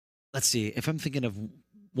 let's see, if I'm thinking of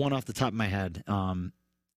one off the top of my head, Mama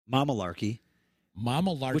Larky.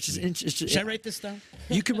 Mama Larky. Which is Should I write this down?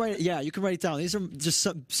 You can write it. Yeah, you can write it down. These are just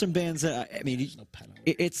some bands that No pen.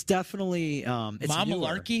 it's definitely it's Mama newer.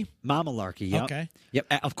 Larky? Mama Larky. Yep. Okay. Yep.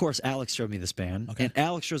 Of course, Alex showed me this band, Okay. and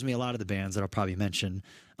Alex shows me a lot of the bands that I'll probably mention,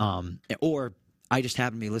 or I just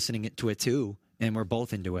happen to be listening to it too, and we're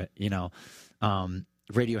both into it.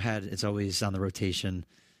 Radiohead is always on the rotation.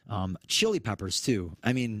 Chili Peppers too.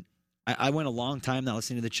 I mean, I went a long time not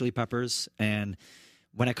listening to the Chili Peppers, and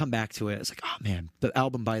when I come back to it, it's like, oh man, the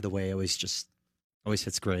album, by the way, always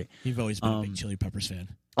hits great. You've always been a big Chili Peppers fan.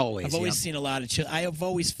 Always. I've always seen a lot of Chili. I have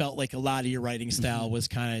always felt like a lot of your writing style was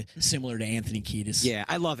kind of similar to Anthony Kiedis. Yeah,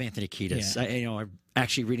 I love Anthony Kiedis. Yeah. I'm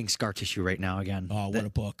actually reading Scar Tissue right now again. Oh, what a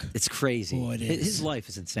book. It's crazy. Oh, it is. His life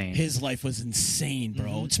is insane. His life was insane,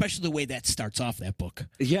 bro. Especially the way that starts off that book.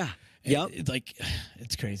 Yeah. Yep.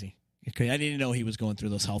 It's crazy. I didn't know he was going through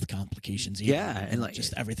those health complications either. Yeah, and like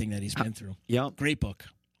just everything that he's been through. Yep. Great book.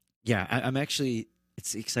 Yeah, I'm actually.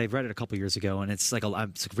 It's because I read it a couple years ago, and it's like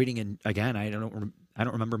I'm reading it again. I don't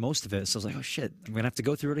remember most of it, so I was like, oh shit, I'm gonna have to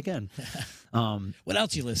go through it again. What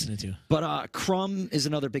else are you listening to? But Crumb is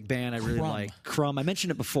another big band I really Crumb. like. Crumb, I mentioned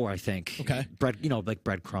it before, I think. Okay. Bread, like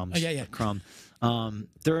breadcrumbs. Oh, yeah. Crumb.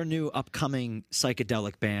 They're a new upcoming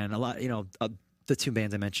psychedelic band. A lot, the two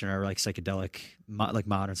bands I mentioned are like psychedelic, like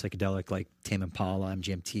modern psychedelic, like Tame Impala,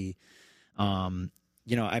 MGMT.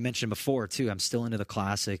 I mentioned before too, I'm still into the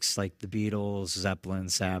classics like the Beatles, Zeppelin,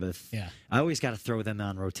 Sabbath. Yeah. I always got to throw them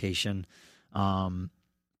on rotation.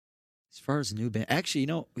 As far as new band, actually,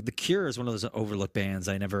 The Cure is one of those overlooked bands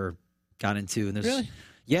I never got into. And there's, Really?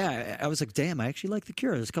 Yeah, I was like, damn, I actually like The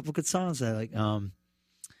Cure. There's a couple good songs that I like.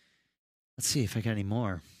 Let's see if I got any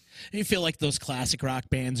more. You feel like those classic rock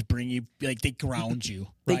bands bring you, like, they ground you,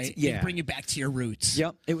 They- right? yeah. They bring you back to your roots.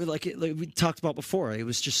 Yep, it was like we talked about before. It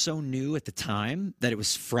was just so new at the time that it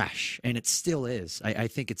was fresh, and it still is. I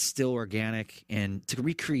think it's still organic, and to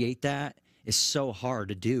recreate that is so hard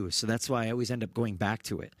to do. So that's why I always end up going back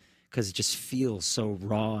to it because it just feels so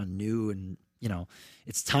raw and new, and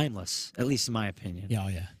it's timeless. At least in my opinion. Yeah, oh,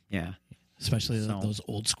 yeah. Yeah. Especially So- those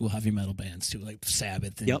old school heavy metal bands too, like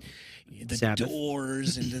Sabbath and Yep. the Sabbath.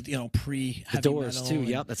 Doors and the pre-heavy The Doors metal too. and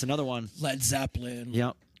Yep, that's another one. Led Zeppelin.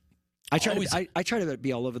 Yep. I try Always- to I try to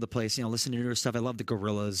be all over the place. Listen to newer stuff. I love the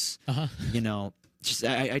Gorillas. Uh-huh. Just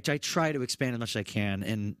I try to expand as much as I can,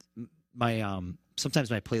 and my sometimes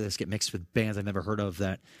my playlists get mixed with bands I've never heard of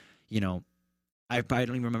that I don't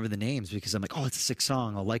even remember the names because I'm like, oh, it's a sick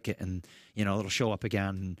song, I'll like it, and it'll show up again.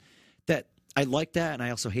 And that I like that, and I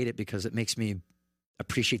also hate it because it makes me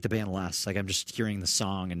appreciate the band less. Like I'm just hearing the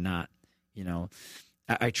song and not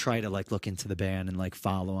I try to like look into the band and like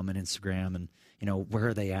follow them on Instagram and where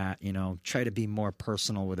are they at, try to be more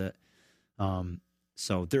personal with it.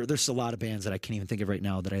 So there's a lot of bands that I can't even think of right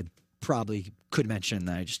now that I probably could mention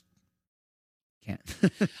that I just can't.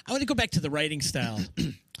 I want to go back to the writing style.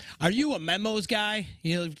 Are you a memos guy?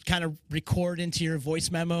 Kind of record into your voice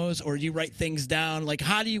memos, or do you write things down? Like,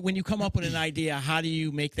 how do you, when you come up with an idea, how do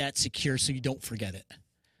you make that secure so you don't forget it?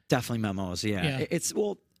 Definitely memos. Yeah.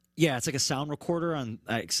 Yeah. It's like a sound recorder on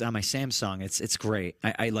my Samsung. It's great.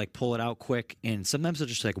 I like pull it out quick, and sometimes I'll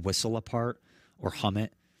just like whistle a part or hum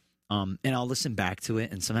it. And I'll listen back to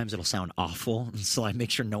it, and sometimes it'll sound awful, and so I make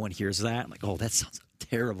sure no one hears that. I'm like, oh, that sounds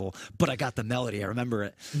terrible, but I got the melody. I remember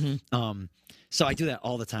it. Mm-hmm. So I do that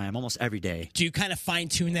all the time, almost every day. Do you kind of fine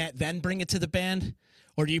tune that, then bring it to the band,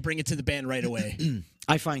 or do you bring it to the band right away?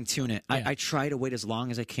 I fine tune it. Yeah. I try to wait as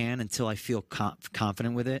long as I can until I feel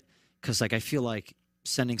confident with it, because like I feel like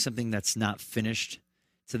sending something that's not finished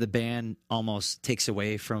to the band almost takes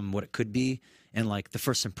away from what it could be, and like the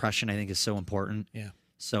first impression I think is so important. Yeah.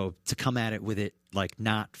 So to come at it with it like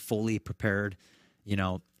not fully prepared,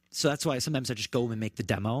 so that's why sometimes I just go and make the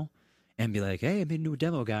demo and be like, hey, I made a new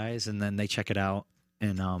demo, guys, and then they check it out.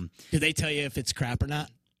 And Do they tell you if it's crap or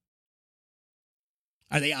not?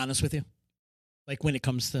 Are they honest with you? Like when it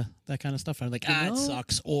comes to that kind of stuff, are they like, it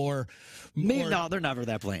sucks, or no, they're never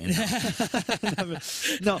that blatant.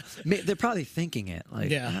 No, they're probably thinking it like,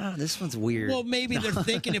 this one's weird. Well, maybe they're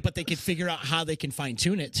thinking it, but they could figure out how they can fine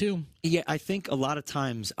tune it too. Yeah, I think a lot of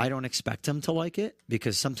times I don't expect them to like it,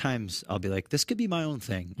 because sometimes I'll be like, this could be my own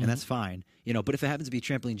thing, and that's fine. But if it happens to be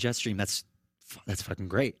Trampoline Jetstream, that's that's fucking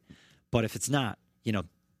great. But if it's not,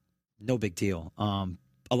 no big deal.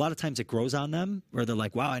 A lot of times it grows on them where they're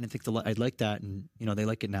like, wow, I didn't think I'd like that. And, they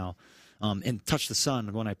like it now. And Touch the Sun,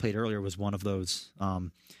 the one I played earlier, was one of those.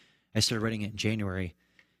 I started writing it in January.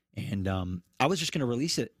 And I was just going to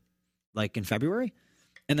release it like in February.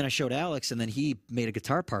 And then I showed Alex, and then he made a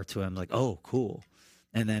guitar part to him. Like, oh, cool.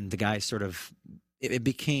 And then the guy sort of, it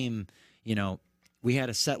became, we had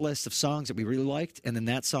a set list of songs that we really liked. And then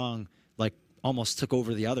that song, like, almost took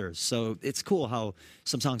over the others. So it's cool how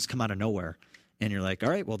some songs come out of nowhere. And you're like, all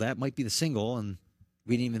right, well, that might be the single. And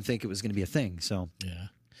we didn't even think it was going to be a thing. So yeah.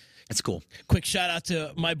 It's cool. Quick shout out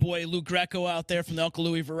to my boy Lou Greco out there from the Uncle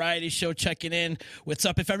Louie Variety Show checking in. What's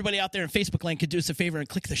up? If everybody out there in Facebook land could do us a favor and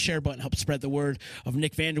click the share button, help spread the word of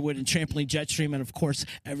Nick Vanderwood and Trampoline Jetstream, and of course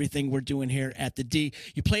everything we're doing here at the D.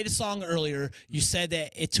 You played a song earlier. You said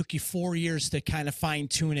that it took you 4 years to kind of fine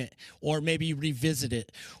tune it, or maybe revisit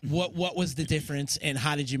it. What was the difference, and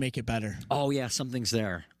how did you make it better? Oh yeah, something's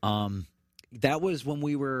there. That was when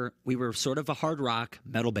we were sort of a hard rock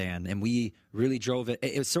metal band, and we really drove it.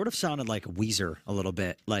 It sort of sounded like Weezer a little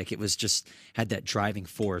bit, like it was just had that driving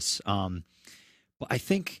force. But I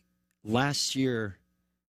think last year,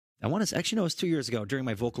 it was 2 years ago during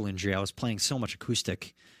my vocal injury. I was playing so much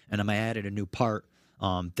acoustic, and I added a new part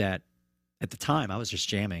that at the time I was just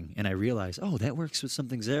jamming, and I realized, oh, that works with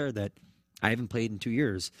something's there that I haven't played in 2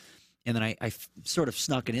 years, and then I sort of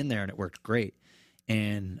snuck it in there, and it worked great.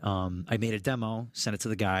 And I made a demo, sent it to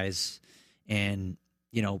the guys, and,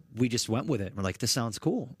 we just went with it. We're like, this sounds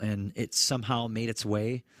cool. And it somehow made its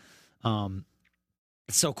way.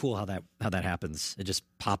 It's so cool how that happens. It just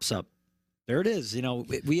pops up. There it is.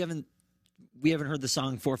 We haven't heard the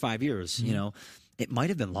song 4 or 5 years. Mm-hmm. It might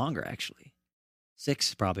have been longer, actually.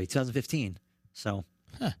 6, probably, 2015. So,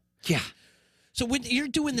 yeah. So when you're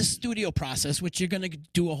doing the studio process, which you're going to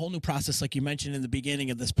do a whole new process, like you mentioned in the beginning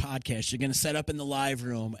of this podcast, you're going to set up in the live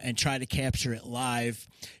room and try to capture it live.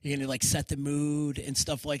 You're going to set the mood and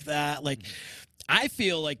stuff like that. Like, I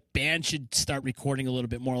feel like bands should start recording a little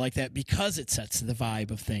bit more like that because it sets the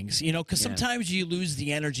vibe of things, because sometimes you lose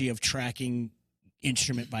the energy of tracking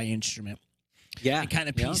instrument by instrument. Yeah. And kind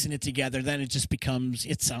of piecing it together. Then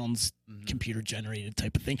it sounds computer generated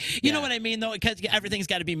type of thing. You know what I mean, though? Everything's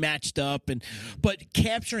got to be matched up. But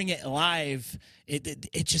capturing it live,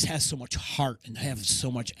 it just has so much heart and have so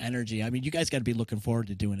much energy. I mean, you guys got to be looking forward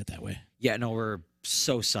to doing it that way. Yeah, no, we're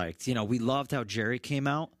so psyched. We loved how Jerry came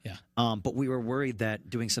out. Yeah. But we were worried that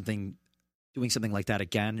doing something like that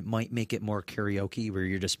again might make it more karaoke where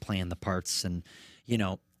you're just playing the parts. And,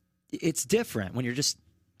 it's different when you're just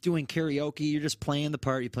doing karaoke, you're just playing the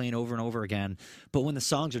part, you're playing over and over again. But when the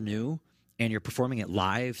songs are new and you're performing it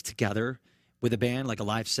live together with a band, like a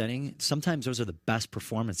live setting, sometimes those are the best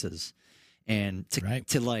performances. And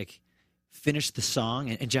to finish the song,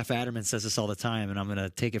 and Jeff Adderman says this all the time, and I'm going to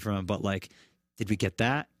take it from him, but did we get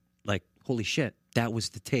that? Holy shit, that was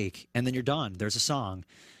the take. And then you're done. There's a song.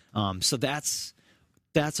 So that's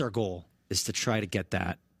our goal, is to try to get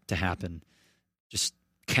that to happen. Just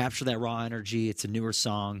capture that raw energy. It's a newer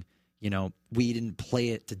song. We didn't play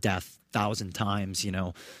it to death 1,000 times.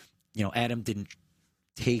 Adam didn't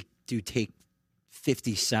take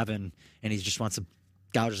 57 and he just wants to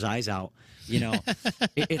gouge his eyes out.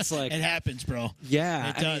 It's like it happens, bro.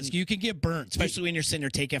 Yeah, it does. You can get burnt, especially when you're sitting there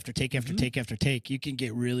take after take after take after take. You can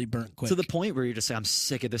get really burnt quick to the point where you're just like, I'm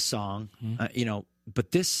sick of this song.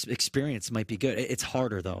 But this experience might be good. It's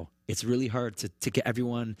harder though. It's really hard to get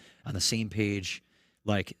everyone on the same page.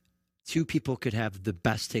 Two people could have the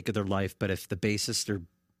best take of their life, but if the bassist or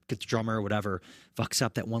the drummer or whatever fucks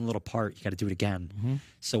up that one little part, you got to do it again. Mm-hmm.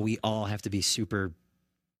 So we all have to be super,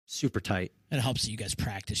 super tight. And it helps that you guys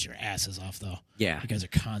practice your asses off, though. Yeah. You guys are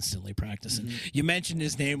constantly practicing. Mm-hmm. You mentioned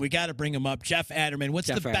his name. We got to bring him up. Jeff Adderman. What's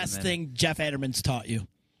the best thing Jeff Adderman's taught you?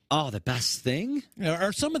 Oh, the best thing?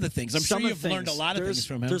 Or some of the things. I'm sure you've learned a lot of things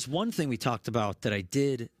from him. There's one thing we talked about that I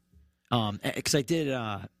did, because I did...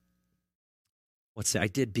 I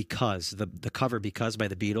did Because, the cover Because by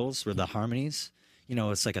the Beatles, where the harmonies,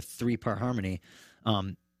 it's like a 3-part harmony.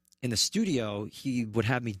 In the studio, he would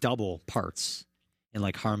have me double parts in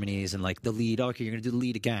harmonies and the lead. Okay, you're going to do the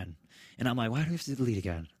lead again. And I'm like, why do we have to do the lead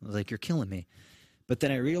again? I was like, you're killing me. But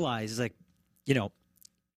then I realized,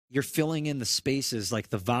 you're filling in the spaces,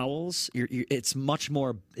 the vowels. It's much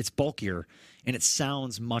more, it's bulkier, and it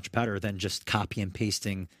sounds much better than just copy and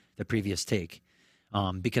pasting the previous take.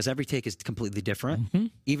 Because every take is completely different,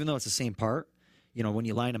 even though it's the same part. When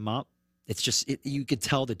you line them up, it's just you could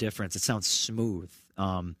tell the difference. It sounds smooth,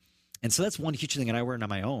 and so that's one huge thing that I learned on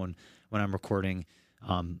my own when I'm recording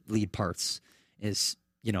lead parts. Is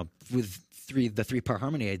with the 3-part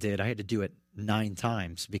harmony I did, I had to do it 9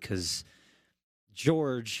 times because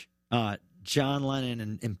George, John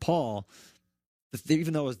Lennon, and Paul,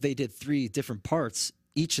 even though they did 3 different parts,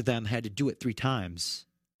 each of them had to do it 3 times,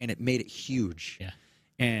 and it made it huge. Yeah.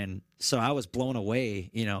 And so I was blown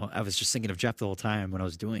away. I was just thinking of Jeff the whole time when I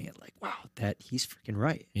was doing it. Like, wow, he's freaking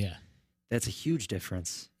right. Yeah. That's a huge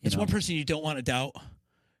difference. It's one person you don't want to doubt,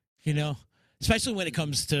 especially when it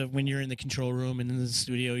comes to when you're in the control room and in the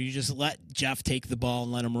studio. You just let Jeff take the ball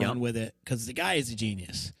and let him run with it because the guy is a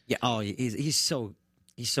genius. Yeah. Oh, he's so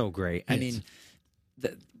great. I mean,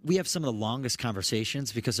 we have some of the longest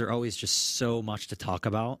conversations because there's always just so much to talk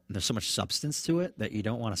about, and there's so much substance to it that you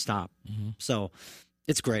don't want to stop. Mm-hmm. So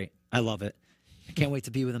it's great. I love it. I can't wait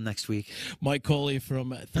to be with him next week. Mike Coley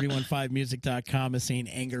from 315music.com is saying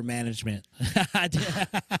anger management.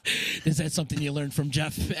 Is that something you learned from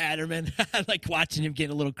Jeff Adderman? Like watching him get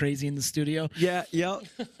a little crazy in the studio? Yeah, yep.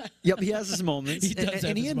 He has his moments. He does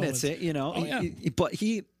and he admits moments. it, Oh, yeah. but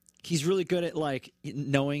he's really good at like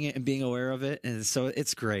knowing it and being aware of it, and so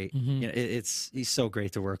it's great. Mm-hmm. He's so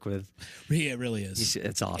great to work with. Yeah, it really is.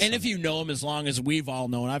 It's awesome. And if you know him as long as we've all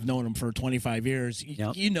known, I've known him for 25 years,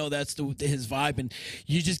 you know that's his vibe, and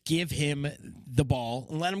you just give him the ball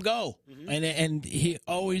and let him go. Mm-hmm. And he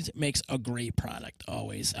always makes a great product,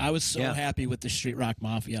 always. I was so happy with the Street Rock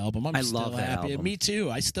Mafia album. I still love that happy. album. Me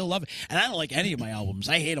too. I still love it. And I don't like any of my albums.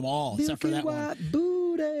 I hate them all except for that one.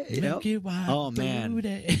 Milky White Oh man,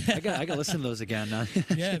 Booty. I got to listen to those again.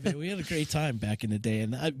 Yeah, man, we had a great time back in the day,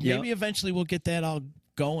 and maybe eventually we'll get that all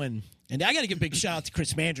going. And I got to give a big shout out to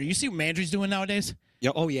Chris Mandry. You see what Mandry's doing nowadays?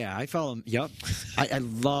 Yeah. Oh yeah, I follow him. Yep. I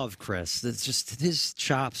love Chris. It's just his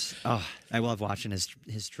chops. Oh, I love watching his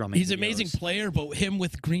drumming. He's an videos. amazing player, but him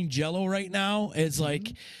with Green Jello right now is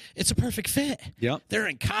like it's a perfect fit. Yep. They're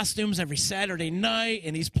in costumes every Saturday night,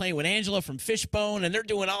 and he's playing with Angela from Fishbone, and they're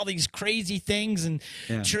doing all these crazy things and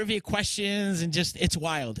trivia questions, and just it's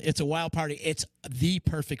wild. It's a wild party. It's the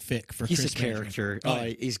perfect fit for He's Chris a character.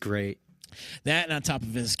 Mandry. He's great. That and on top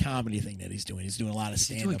of his comedy thing that he's doing a lot of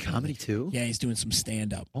stand up. Doing comedy too? Yeah, he's doing some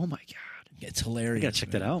stand up. Oh my god, It's hilarious. I gotta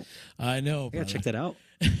check that out. I know. I gotta check that out.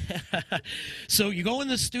 So you go in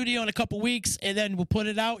the studio in a couple weeks, and then we'll put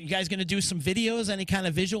it out. You guys going to do some videos? Any kind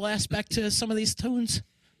of visual aspect to some of these tunes?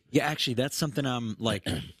 Yeah, actually, that's something I'm like,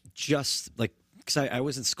 just like, because I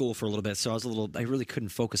was in school for a little bit, so I really couldn't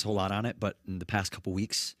focus a whole lot on it. But in the past couple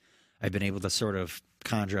weeks, I've been able to sort of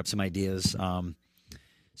conjure up some ideas.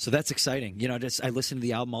 So that's exciting. I listen to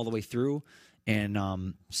the album all the way through,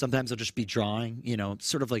 and sometimes I'll just be drawing,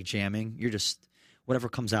 sort of like jamming. You're just, whatever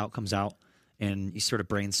comes out, and you sort of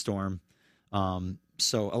brainstorm.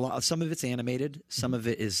 So some of it's animated. Some of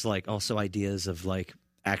it is like also ideas of like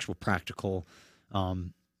actual practical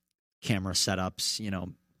camera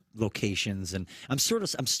setups, locations. And I'm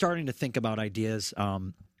starting to think about ideas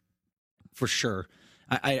for sure.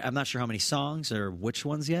 I'm not sure how many songs or which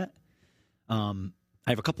ones yet. I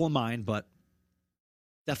have a couple in mind, but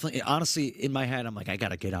definitely, honestly, in my head, I'm like, I got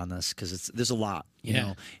to get on this because there's a lot, you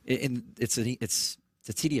know, and it's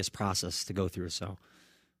a tedious process to go through. So,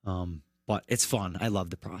 but it's fun. I love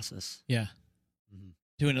the process. Yeah. Mm-hmm.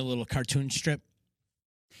 Doing a little cartoon strip.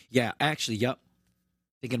 Yeah, actually, yep.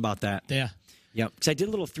 Thinking about that. Yeah. Yep. Because I did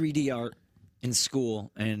a little 3D art in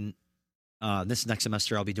school, and this next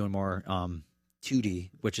semester I'll be doing more 2D,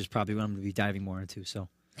 which is probably what I'm going to be diving more into. So.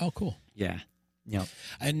 Oh, cool. Yeah. Yep.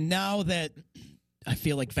 And now that I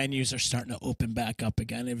feel like venues are starting to open back up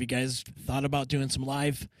again, have you guys thought about doing some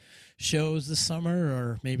live shows this summer,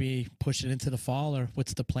 or maybe push it into the fall, or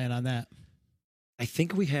what's the plan on that? I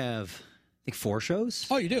think we have 4 shows.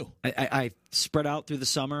 Oh, you do? I spread out through the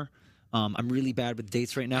summer. I'm really bad with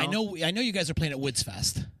dates right now. I know you guys are playing at Woods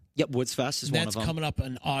Fest. Yep, Woods Fest is one of them. That's coming up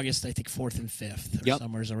in August, I think 4th and 5th, or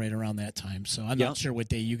somewhere right around that time. So I'm not sure what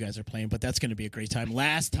day you guys are playing, but that's going to be a great time.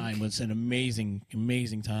 Last time was an amazing,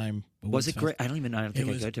 amazing time. Was it great? I don't think I could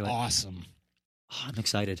do it. It was awesome. Oh, I'm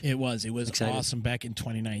excited. It was awesome back in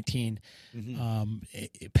 2019. Mm-hmm.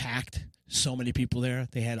 It packed so many people there.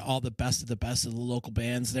 They had all the best of the local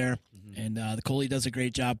bands there. Mm-hmm. And the Coley does a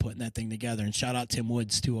great job putting that thing together. And shout out Tim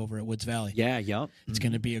Woods, too, over at Woods Valley. Yeah, yep. It's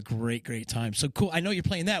going to be a great, great time. So cool. I know you're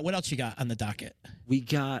playing that. What else you got on the docket? We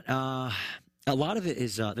got a lot of it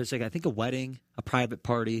is there's like, I think, a wedding, a private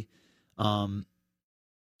party.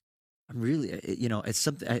 I'm really, it's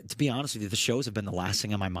something, to be honest with you, the shows have been the last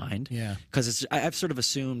thing on my mind. Yeah. Because I've sort of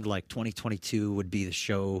assumed like 2022 would be the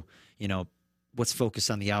show, what's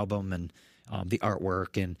focused on the album and the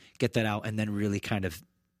artwork and get that out and then really kind of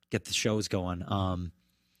get the shows going.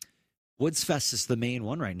 We'll Woods Fest is the main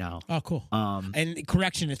one right now. Oh, cool. And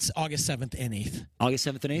correction, it's August 7th and 8th. August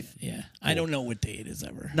 7th and 8th? Yeah. I don't know what day it is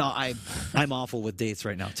ever. No, I'm awful with dates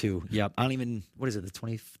right now, too. Yep. I don't even, what is it, the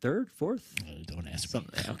 23rd, 4th? Don't ask me.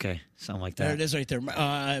 Okay, something like There that. it is right there.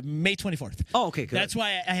 May 24th. Oh, okay, good. That's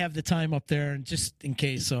why I have the time up there, and just in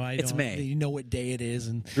case, so I It's don't. May. You know what day it is,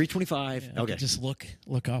 and 325. I Okay. can just look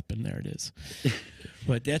up, and there it is.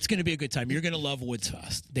 But that's going to be a good time. You're going to love Woods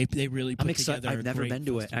Fest. They really put I'm excited. together. I've never been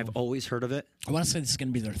to it. I've always heard of it. I want to say this is going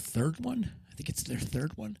to be their third one. I think it's their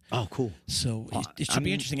third one. Oh, cool. So it should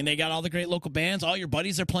be interesting. And they got all the great local bands. All your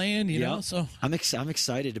buddies are playing. You know, so I'm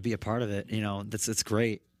excited to be a part of it. You know, it's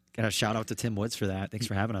great. Got a shout out to Tim Woods for that. Thanks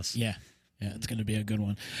for having us. yeah, it's going to be a good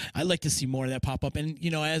one. I'd like to see more of that pop up. And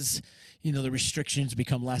as the restrictions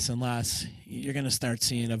become less and less, you're going to start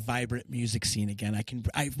seeing a vibrant music scene again.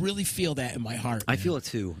 I really feel that in my heart. I feel it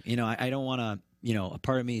too. I don't want to. A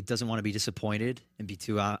part of me doesn't want to be disappointed and be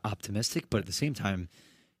too optimistic, but at the same time,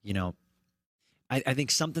 I think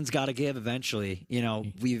something's got to give eventually.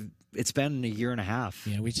 It's been a year and a half.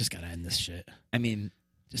 Yeah, we just got to end this shit. I mean,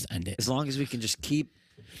 just end it. As long as we can just keep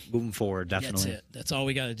moving forward, definitely. That's it. That's all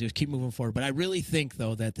we got to do is keep moving forward. But I really think,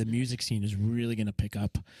 though, that the music scene is really going to pick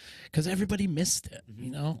up because everybody missed it,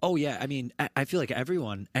 Oh, yeah. I mean, I feel like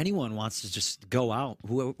anyone wants to just go out.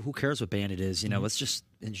 Who cares what band it is? Let's just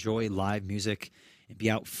enjoy live music and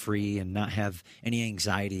be out free and not have any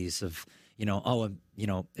anxieties of,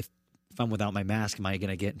 if I'm without my mask, am I going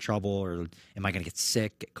to get in trouble or am I going to get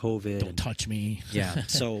sick, get COVID? Don't touch me. Yeah.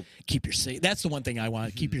 So keep your that's the one thing I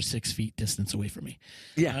want. Keep your 6 feet distance away from me.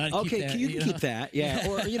 Yeah. Okay. You can keep that. Yeah.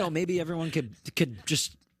 Or maybe everyone could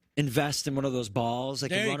just invest in one of those balls they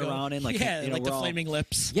can run around in, like like the flaming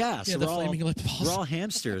lips. Yeah. So the flaming lip balls. We're all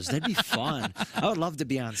hamsters. That'd be fun. I would love to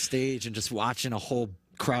be on stage and just watching a whole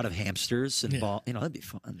crowd of hamsters and ball. That'd be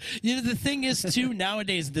fun. The thing is too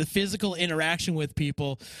nowadays, the physical interaction with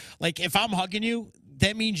people, like if I'm hugging you,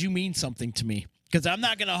 that means you mean something to me. Because I'm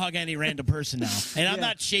not going to hug any random person now. And I'm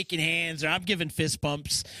not shaking hands or I'm giving fist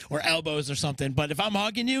bumps or elbows or something. But if I'm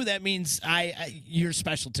hugging you, that means you're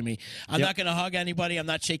special to me. I'm not going to hug anybody. I'm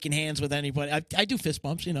not shaking hands with anybody. I do fist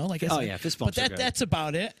bumps, like I said. Oh, yeah, fist bumps But that's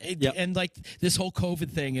about it. And like this whole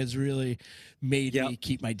COVID thing has really made me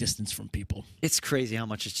keep my distance from people. It's crazy how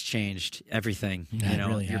much it's changed everything. Yeah, it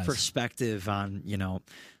really your has. perspective on,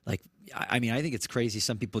 I mean, I think it's crazy.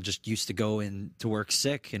 Some people just used to go in to work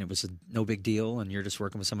sick and it was no big deal and you're just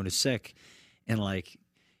working with someone who's sick. And I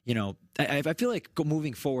feel like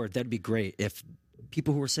moving forward, that'd be great if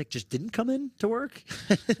people who were sick just didn't come in to work,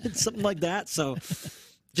 something like that. So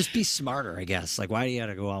just be smarter, I guess. Like, why do you got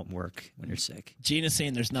to go out and work when you're sick? Gina's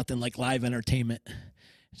saying there's nothing like live entertainment.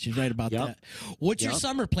 She's right about that. What's your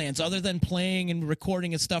summer plans other than playing and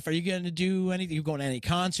recording and stuff? Are you going to do anything? You going to any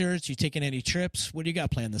concerts? You taking any trips? What do you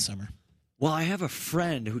got planned this summer? Well, I have a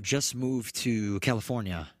friend who just moved to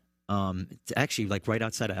California, actually like right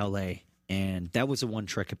outside of L.A., and that was the one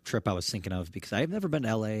trip I was thinking of because I've never been to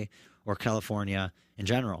L.A. or California in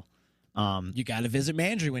general. You got to visit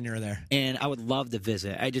Mandry when you're there. And I would love to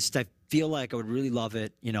visit. I feel like I would really love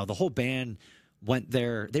it. The whole band went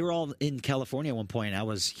there. They were all in California at one point. I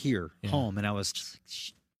was here, home, and I was just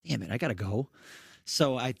like, damn it, I got to go.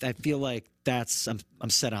 So I feel like I'm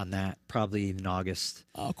set on that, probably in August.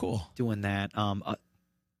 Oh, cool. Doing that.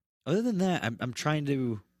 Other than that, I'm trying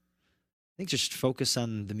to, I think, just focus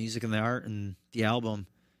on the music and the art and the album,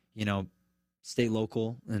 stay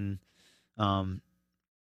local. And I'm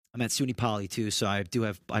at SUNY Poly too, so I do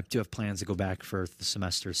have plans to go back for the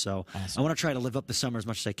semester. So awesome. I want to try to live up the summer as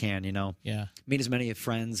much as I can. Yeah. Meet as many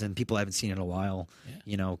friends and people I haven't seen in a while.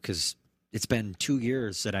 Yeah. Because it's been 2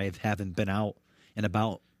 years that I haven't been out and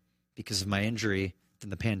about because of my injury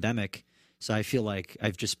and the pandemic. So I feel like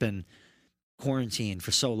I've just been quarantined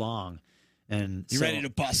for so long. And you're ready to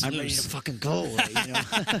bust I'm loose. ready to fucking go.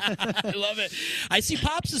 I love it. I see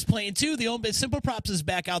Pops is playing too. The old Simple Props is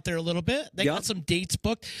back out there a little bit. They got some dates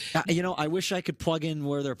booked. I wish I could plug in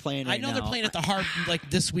where they're playing right I know now. They're playing at the Harp like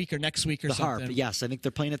this week or next week or the something. Harp, yes. I think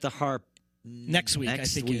they're playing at the Harp next week. I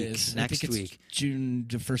think it is. Next week. June,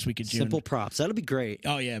 the first week of June. Simple Props. That'll be great.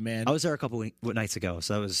 Oh, yeah, man. I was there a couple nights ago,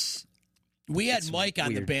 so that was... We had Mike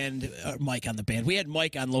on the band. We had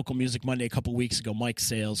Mike on Local Music Monday a couple weeks ago. Mike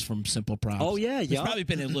Sales from Simple Props. Oh yeah, It's probably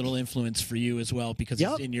been a little influence for you as well because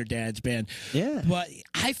he's in your dad's band. Yeah, but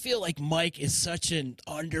I feel like Mike is such an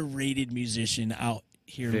underrated musician out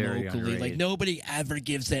here Very locally. underrated. Like nobody ever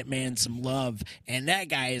gives that man some love, and that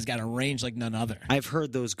guy has got a range like none other. I've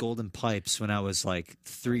heard those golden pipes when I was like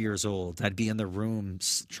 3 years old. I'd be in the room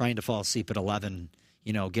trying to fall asleep at 11.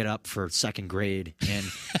 Get up for second grade,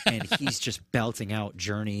 and he's just belting out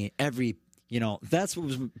Journey. That's what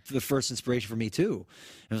was the first inspiration for me too.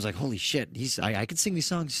 It was like, holy shit, I could sing these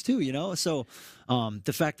songs too, So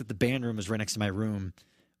the fact that the band room was right next to my room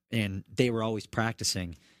and they were always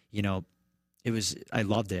practicing, I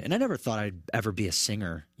loved it. And I never thought I'd ever be a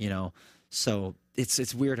singer, So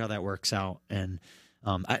it's weird how that works out. And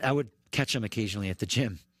I would catch them occasionally at the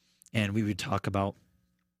gym and we would talk about,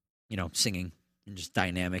 singing and just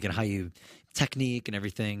dynamic and how you technique and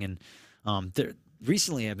everything. And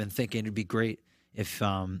recently I've been thinking it'd be great if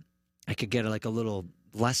I could get a little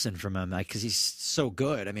lesson from him, because he's so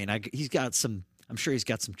good. I mean, I'm sure he's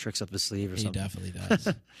got some tricks up his sleeve or something. He definitely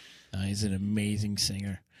does. He's an amazing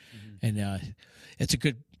singer, and it's a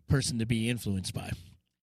good person to be influenced by.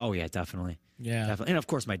 Oh yeah, definitely. Yeah, definitely. And of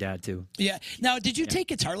course my dad too. Yeah. Now, did you take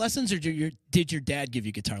guitar lessons, or did your dad give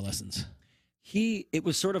you guitar lessons? It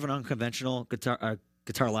was sort of an unconventional guitar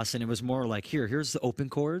lesson. It was more like, here's the open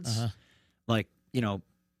chords, like,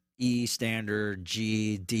 E standard,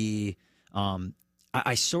 G, D.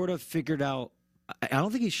 I sort of figured out. I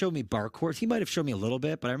don't think he showed me bar chords. He might have shown me a little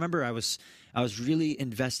bit, but I remember I was really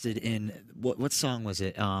invested in what song was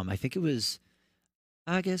it? I think it was,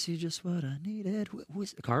 I guess you just what I needed.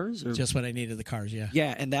 Was it Cars? Or? Just What I Needed, the Cars. Yeah.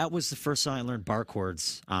 Yeah, and that was the first song I learned bar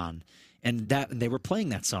chords on, and they were playing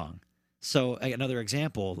that song. So another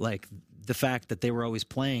example, like the fact that they were always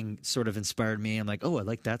playing sort of inspired me. I'm like, oh, I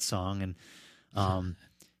like that song, and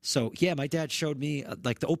so yeah, my dad showed me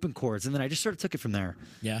like the open chords, and then I just sort of took it from there.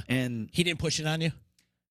 Yeah, and he didn't push it on you.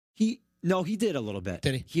 He did a little bit.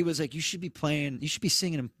 Did he? He was like, you should be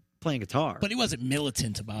singing and playing guitar. But he wasn't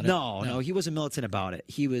militant about it. No, he wasn't militant about it.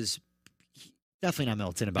 He was definitely not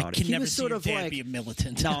militant about it. He was sort of like be a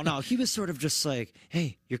militant. No, he was sort of just like,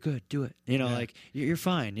 hey, you're good, do it. Like you're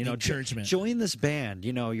fine. Encouragement. Join this band.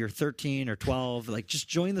 You're 13 or 12. Like just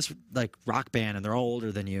join this like rock band, and they're all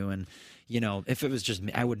older than you. And if it was just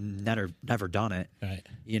me, I would never done it.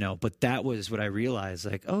 Right. But that was what I realized.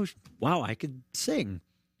 Like, oh wow, I could sing.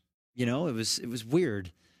 It was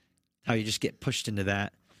weird how you just get pushed into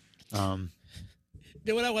that.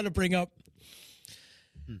 What I want to bring up.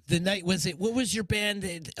 The night what was your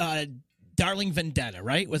band? Darling Vendetta,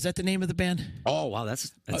 right? Was that the name of the band? Oh wow,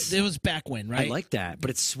 that's it was back when, right? I like that, but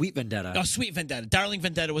it's Sweet Vendetta. Oh, Sweet Vendetta. Darling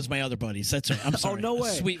Vendetta was my other buddies. That's right. I'm sorry. Oh no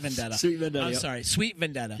way. Sweet Vendetta. I'm sorry. Sweet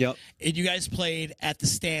Vendetta. Yep. And you guys played at the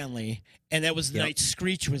Stanley, and that was the night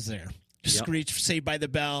Screech was there. Screech, Saved by the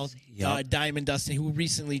Bell, Diamond Dustin, who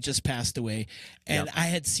recently just passed away, and I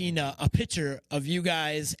had seen a picture of you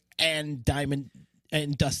guys and Diamond.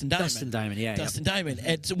 And Dustin Diamond. Dustin Diamond.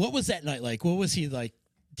 And so what was that night like? What was he like?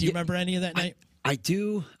 Do you remember any of that night? I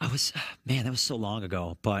do. That was so long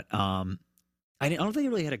ago. But I don't think I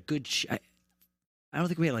really had a good. I don't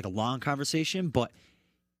think we had like a long conversation. But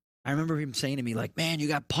I remember him saying to me like, "Man, you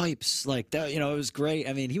got pipes." Like that. It was great.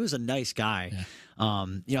 I mean, he was a nice guy.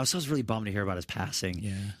 Yeah. So I was really bummed to hear about his passing.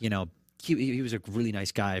 Yeah. He was a really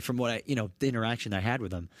nice guy. From what I the interaction I had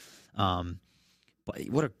with him. But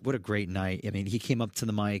what a great night. I mean, he came up to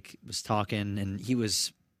the mic, was talking, and he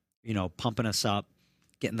was, pumping us up,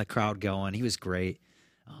 getting the crowd going. He was great.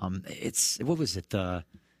 What was it? The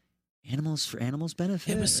Animals for Animals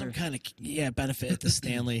benefit? It was some kind of benefit at the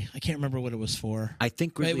Stanley. I can't remember what it was for. I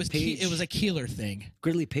think Gridley Page. It was a Keeler thing.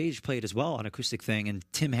 Gridley Page played as well, an acoustic thing, and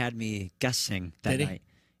Tim had me guest sing that night.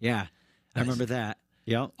 Yeah, nice. I remember that.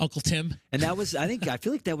 Yeah, Uncle Tim. And that was, I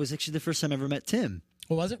feel like that was actually the first time I ever met Tim.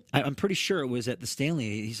 What was it? I'm pretty sure it was at the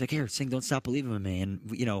Stanley. He's like, here, sing Don't Stop Believing in Me.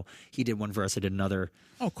 And, he did one verse, I did another.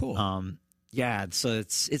 Oh, cool. Yeah, so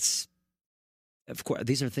it's of course,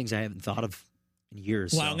 these are things I haven't thought of in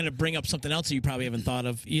years. Well, I'm going to bring up something else that you probably haven't thought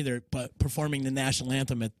of either, but performing the national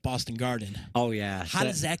anthem at Boston Garden. Oh, yeah. How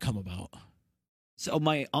does that come about? So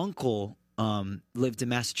my uncle lived in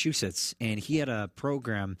Massachusetts, and he had a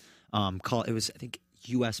program called, it was, I think,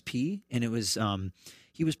 USP, and it was,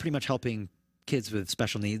 he was pretty much helping kids with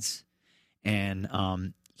special needs, and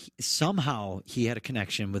somehow he had a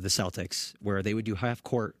connection with the Celtics where they would do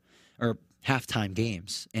half-court or halftime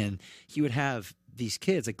games, and he would have these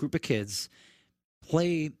kids, a group of kids,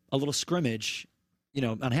 play a little scrimmage,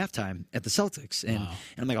 on halftime at the Celtics, and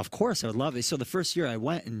I'm like, of course I would love it. So the first year I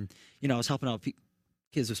went, and I was helping out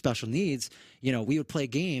kids with special needs. We would play a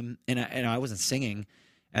game, and I wasn't singing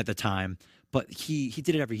at the time, but he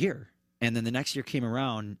did it every year. And then the next year came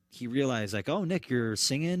around, he realized, like, oh, Nick, you're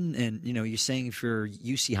singing, and, you're singing for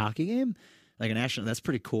UC hockey game, like a national, that's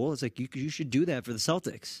pretty cool. It's like, you should do that for the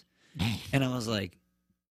Celtics. And I was like,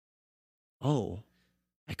 oh,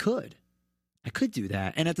 I could do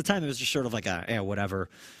that. And at the time, it was just sort of like whatever,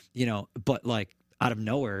 but like out of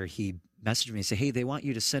nowhere, he messaged me and said, hey, they want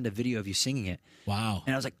you to send a video of you singing it. Wow.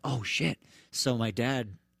 And I was like, oh, shit. So my dad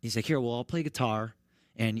he's like, here, well, I'll play guitar,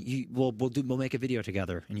 and we'll make a video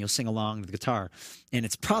together, and you'll sing along with the guitar, and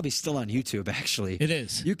it's probably still on YouTube. Actually, It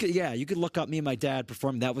is. You could look up me and my dad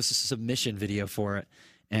perform. That was a submission video for it,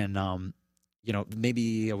 and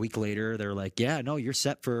maybe a week later, they're like, yeah, no, you're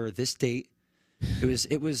set for this date.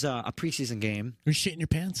 It was a preseason game. You're shitting your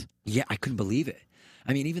pants. Yeah, I couldn't believe it.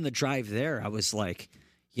 I mean, even the drive there, I was like,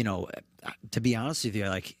 to be honest with you,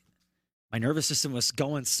 like, my nervous system was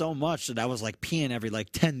going so much that I was like peeing every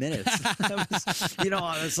like 10 minutes.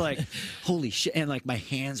 I was like, holy shit. And like my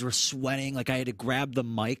hands were sweating. Like I had to grab the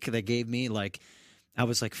mic they gave me. Like I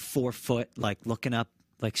was like 4 foot, like looking up,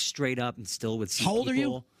 like straight up and still would see How old people.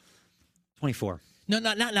 are you? 24. No,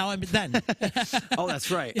 not now. I mean then. Oh,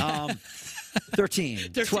 that's right.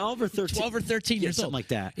 13. 12 or 13. 12 or 13 years something old. like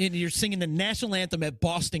that. And you're singing the national anthem at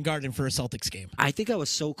Boston Garden for a Celtics game. I think I was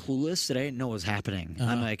so clueless that I didn't know what was happening.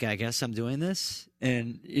 I'm like, I guess I'm doing this,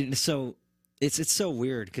 and so it's so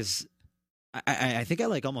weird because I think I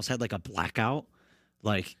like almost had like a blackout,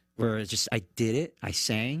 like where it's just I did it, I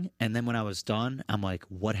sang, and then when I was done, I'm like,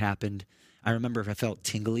 what happened? I remember I felt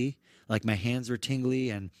tingly, like my hands were tingly,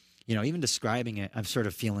 and even describing it, I'm sort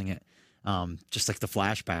of feeling it, just like the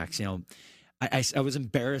flashbacks, I was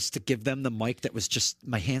embarrassed to give them the mic that was just,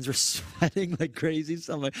 my hands were sweating like crazy.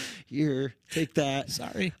 So I'm like, here, take that.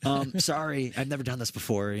 Sorry. Sorry. I've never done this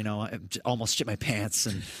before. I almost shit my pants.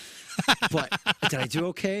 But did I do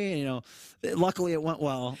okay? Luckily it went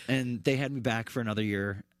well. And they had me back for another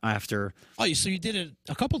year after. Oh, so you did it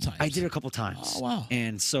a couple times? I did it a couple times. Oh, wow.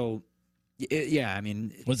 And so, yeah, I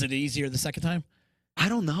mean. Was it easier the second time? I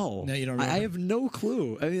don't know. No, you don't I remember? have no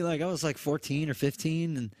clue. I mean, like I was like 14 or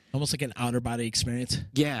 15 and. Almost like an outer body experience.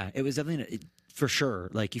 Yeah, it was definitely for sure.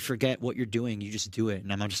 Like you forget what you're doing, you just do it,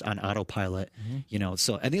 and I'm just on autopilot.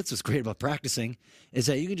 So I think that's what's great about practicing is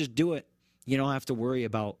that you can just do it. You don't have to worry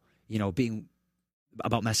about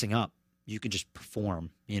about messing up. You can just perform.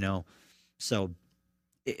 So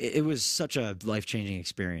it was such a life-changing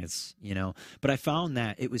experience. But I found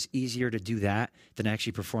that it was easier to do that than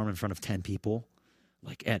actually perform in front of 10 people,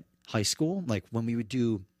 like at high school. Like when we would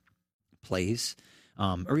do plays.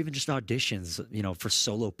 Or even just auditions, for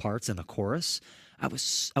solo parts in the chorus. I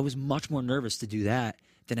was much more nervous to do that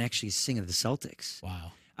than actually sing at the Celtics.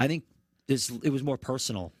 Wow. I think it was more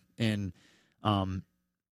personal, and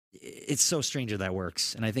it's so strange that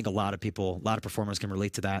works. And I think a lot of performers can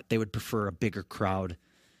relate to that. They would prefer a bigger crowd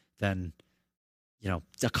than, a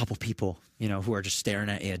couple people, who are just staring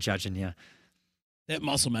at you, judging you. That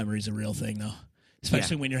muscle memory is a real thing, though.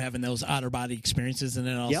 Especially when you're having those outer body experiences, and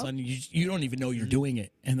then all of a sudden you don't even know you're doing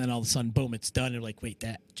it, and then all of a sudden, boom, it's done. You're like, wait,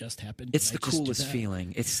 that just happened. It's the coolest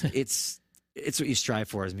feeling. It's what you strive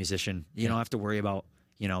for as a musician. You don't have to worry about.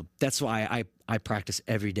 That's why I practice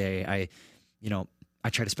every day. I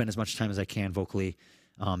try to spend as much time as I can vocally,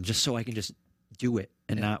 just so I can just do it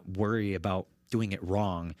and not worry about doing it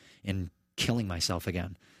wrong and killing myself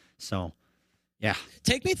again. So, yeah.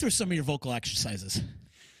 Take me through some of your vocal exercises.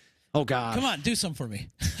 Oh, God. Come on, do some for me.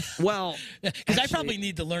 Well, because I probably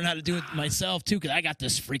need to learn how to do it myself, too, because I got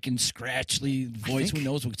this freaking scratchy voice. Who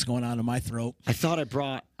knows what's going on in my throat? I thought I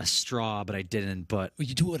brought a straw, but I didn't. But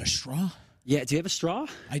You do it with a straw? Yeah, do you have a straw?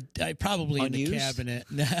 I probably Unused? in the cabinet.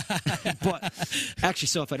 But actually,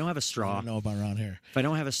 so if I don't have a I straw, don't know about around here. if I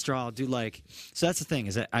don't have a straw, I'll do so that's the thing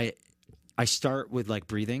is that I start with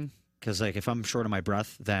breathing, because if I'm short of my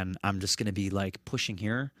breath, then I'm just going to be pushing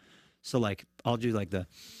here. So I'll do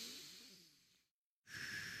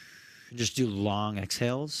just do long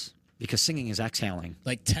exhales, because singing is exhaling.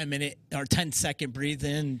 10-minute or 10-second breathe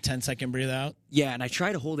in, 10-second breathe out? Yeah, and I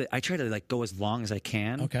try to hold it. I try to go as long as I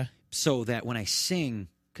can. Okay. So that when I sing,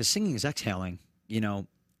 because singing is exhaling,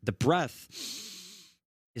 the breath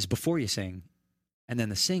is before you sing, and then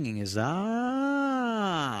the singing is it's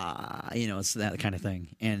that kind of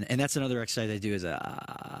thing. And that's another exercise I do is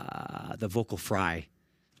the vocal fry.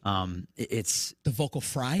 It's the vocal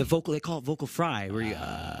fry. They call it vocal fry, where you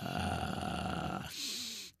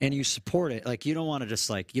and you support it. You don't want to just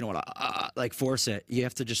you don't want to force it. You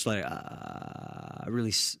have to just really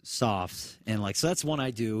soft, and so that's one I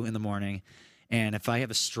do in the morning. And if I have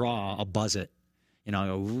a straw, I'll buzz it. I'll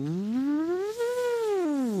go,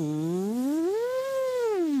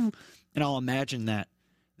 and I'll imagine that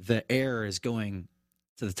the air is going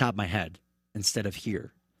to the top of my head instead of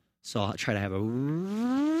here. So I'll try to have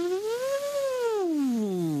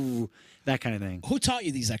that kind of thing. Who taught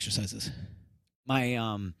you these exercises?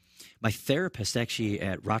 My therapist actually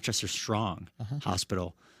at Rochester Strong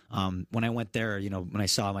Hospital. When I went there, when I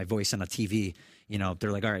saw my voice on a TV,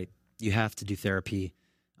 they're like, all right, you have to do therapy.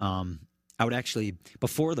 I would actually,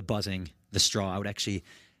 before the buzzing, the straw, I would actually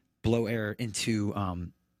blow air into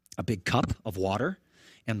a big cup of water,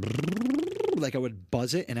 and like I would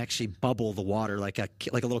buzz it and actually bubble the water like a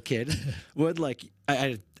little kid would. Like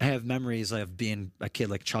I have memories of being a kid,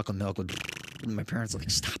 like chocolate milk would. And my parents were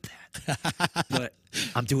like, stop that. But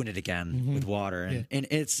I'm doing it again with water, and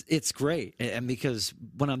it's great. And because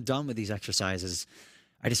when I'm done with these exercises,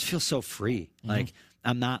 I just feel so free. Like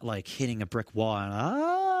I'm not like hitting a brick wall. And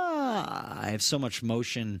I have so much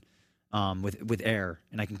motion with air,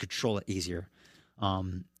 and I can control it easier.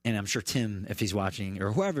 And I'm sure Tim, if he's watching,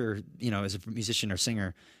 or whoever, is a musician or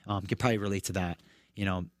singer, could probably relate to that.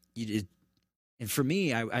 And for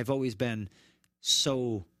me, I've always been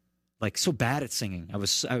so bad at singing. I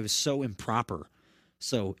was so improper.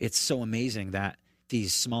 So it's so amazing that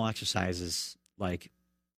these small exercises like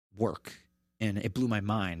work, and it blew my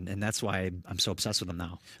mind, and that's why I'm so obsessed with them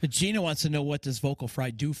now. Gina wants to know, what does Vocal Fry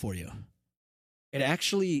do for you? It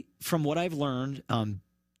actually, from what I've learned,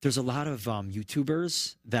 there's a lot of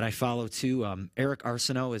YouTubers that I follow too. Eric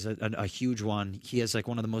Arsenault is a huge one. He has like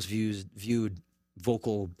one of the most viewed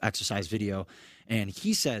vocal exercise video, and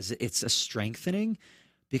he says it's a strengthening,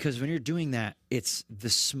 because when you're doing that, it's the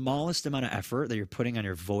smallest amount of effort that you're putting on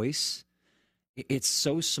your voice. It's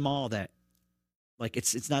so small that like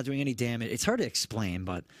it's not doing any damage. It's hard to explain,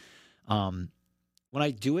 but when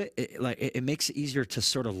I do it, it makes it easier to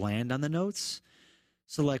sort of land on the notes.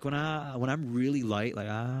 So like when I'm really light, like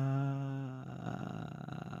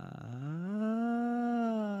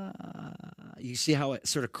you see how it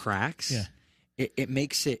sort of cracks? Yeah. It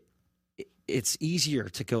makes it's easier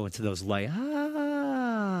to go into those light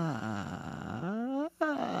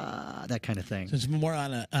that kind of thing. So it's more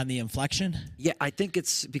on the inflection? Yeah, I think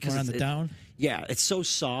it's because More on the down? Yeah, it's so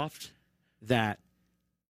soft that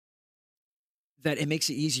it makes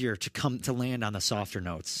it easier to land on the softer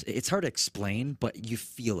notes. It's hard to explain, but you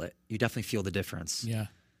feel it. You definitely feel the difference. Yeah.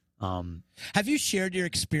 Have you shared your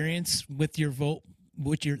experience with your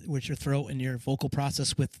with your throat and your vocal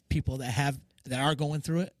process with people that are going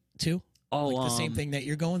through it too? Oh, like the same thing that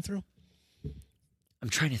you're going through? I'm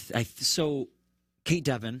trying to. So, Kate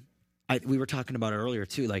Devin, we were talking about it earlier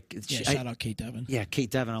too. Like, shout out Kate Devin. Yeah, Kate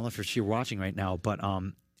Devin. I don't know if she's watching right now, but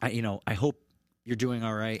I hope you're doing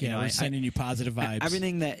all right. Yeah, we're sending you positive vibes.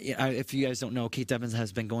 Everything that, if you guys don't know, Kate Devin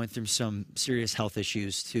has been going through some serious health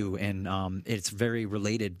issues too, and it's very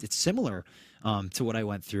related. It's similar to what I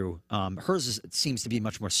went through. Hers seems to be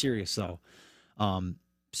much more serious though.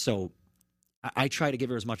 So I try to give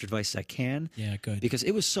her as much advice as I can. Yeah, good. Because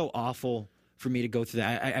it was so awful for me to go through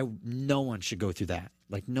that. No one should go through that.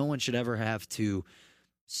 Like no one should ever have to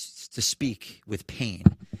speak with pain,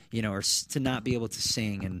 or to not be able to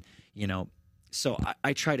sing, and So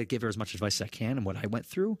I try to give her as much advice as I can, and what I went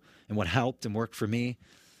through and what helped and worked for me.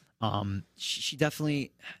 She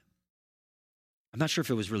definitely, I'm not sure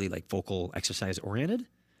if it was really like vocal exercise oriented.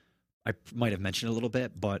 I might have mentioned a little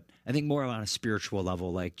bit, but I think more on a spiritual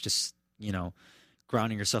level, like just,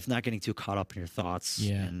 grounding yourself, not getting too caught up in your thoughts.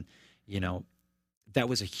 Yeah. And, that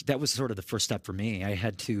was sort of the first step for me. I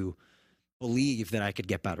had to believe that I could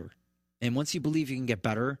get better. And once you believe you can get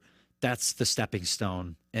better, that's the stepping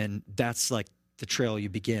stone. And that's like the trail you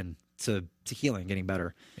begin to healing, getting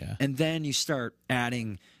better. Yeah. And then you start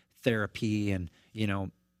adding therapy and,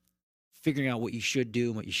 figuring out what you should do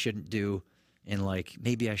and what you shouldn't do. And like,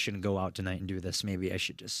 maybe I shouldn't go out tonight and do this. Maybe I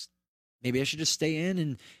should just stay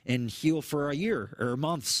in and heal for a year or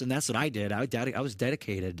months. And that's what I did. I was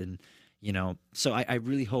dedicated. And, so I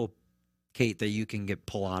really hope, Kate, that you can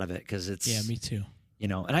pull out of it. 'Cause it's, yeah, me too.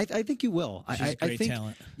 and I think you will. She's a great I think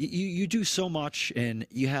talent. You do so much, and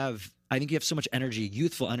I think you have so much energy,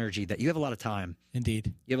 youthful energy, that you have a lot of time.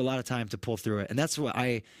 Indeed. You have a lot of time to pull through it. And that's what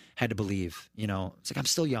I had to believe. It's like, I'm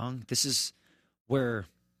still young. This is where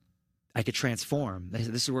I could transform. This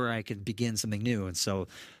is where I could begin something new. And so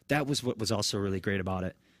that was what was also really great about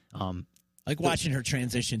it. Like watching her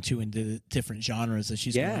transition into the different genres that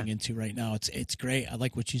she's going into right now. It's great. I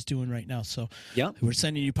like what she's doing right now. So we're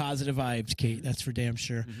sending you positive vibes, Kate. That's for damn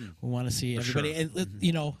sure. Mm-hmm. We want to see everybody. Sure.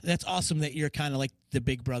 And, that's awesome that you're kind of like the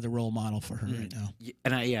big brother role model for her right now.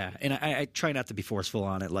 And I try not to be forceful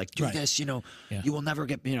on it. Like, do this, you will never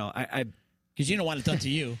get, because you don't want it done to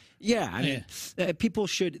you. Yeah, I mean, people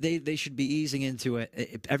should they should be easing into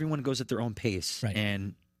it. Everyone goes at their own pace, right.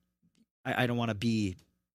 And I don't want to be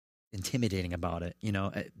intimidating about it.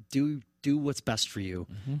 Do what's best for you.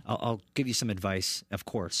 Mm-hmm. I'll give you some advice, of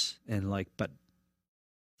course, and but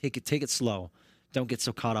take it slow. Don't get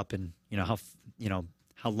so caught up in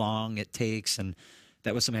how long it takes, and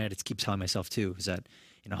that was something I had to keep telling myself too. Is that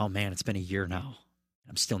oh man, it's been a year now,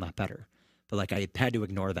 I'm still not better. But I had to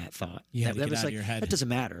ignore that thought. You had to that get was out of your head. That doesn't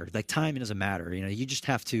matter. Time doesn't matter. You just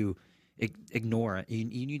have to ignore it. You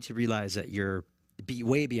need to realize that you're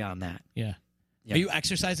way beyond that. Yeah. Yeah. Are you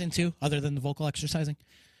exercising too, other than the vocal exercising?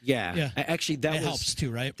 Yeah. Yeah. Actually, that It helps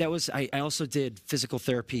too, right? That was I also did physical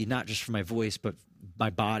therapy, not just for my voice, but my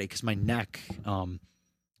body, because my neck.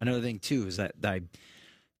 Another thing too is that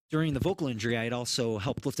during the vocal injury, I had also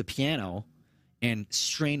helped lift a piano and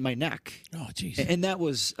strained my neck. Oh, jeez. And that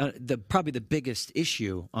was probably the biggest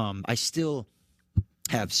issue. I still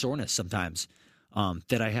have soreness sometimes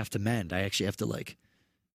that I have to mend. I actually have to like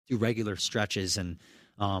do regular stretches, and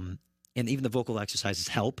even the vocal exercises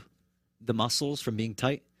help the muscles from being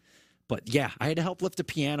tight. But yeah, I had to help lift a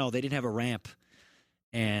piano. They didn't have a ramp,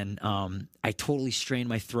 and I totally strained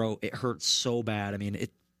my throat. It hurt so bad. I mean,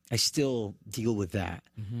 I still deal with that.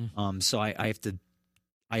 So I have to.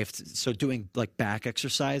 So doing like back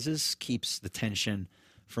exercises keeps the tension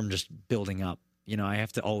from just building up. I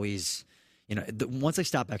have to always, once I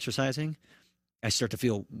stop exercising, I start to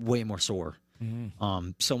feel way more sore.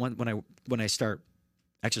 So when I start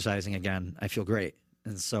exercising again, I feel great,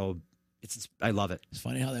 and so I love it. It's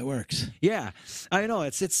funny how that works. Yeah, I know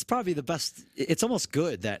it's probably the best. It's almost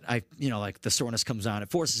good that like the soreness comes on. It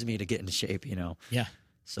forces me to get into shape. Yeah.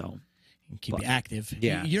 So. Keep you active.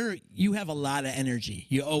 Yeah. You have a lot of energy.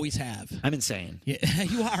 You always have. I'm insane. Yeah,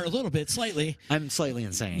 you are a little bit, slightly. I'm slightly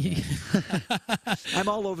insane. I'm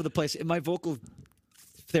all over the place. And my vocal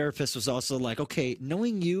therapist was also like, okay,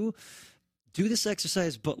 knowing you, do this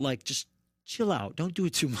exercise, but like just chill out. Don't do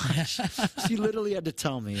it too much. She literally had to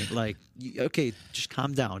tell me, like, okay, just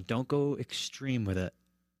calm down. Don't go extreme with it.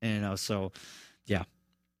 So yeah.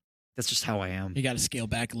 That's just how I am. You got to scale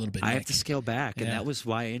back a little bit. I Nick. have to scale back, and Yeah. that was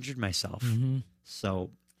why I injured myself.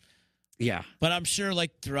 So, yeah. But I'm sure,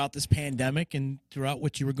 like throughout this pandemic and throughout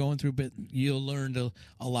what you were going through, but you learned a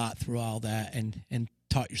lot through all that, and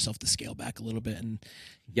taught yourself to scale back a little bit and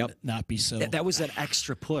not be so. That was that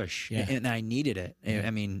extra push, and I needed it. I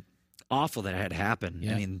mean, awful that it had happened.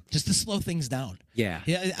 Yeah. I mean, just to slow things down. Yeah.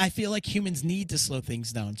 Yeah, I feel like humans need to slow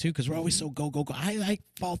things down too, because we're always so go. I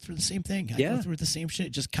fall through the same thing. I go through the same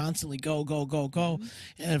shit, just constantly go, and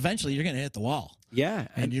eventually you're gonna hit the wall. Yeah,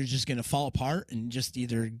 and you're just gonna fall apart and just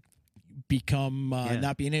either become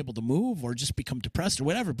not being able to move or just become depressed or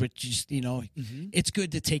whatever. But just it's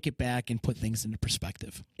good to take it back and put things into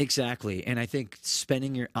perspective. Exactly, and I think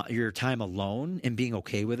spending your time alone and being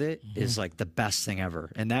okay with it is like the best thing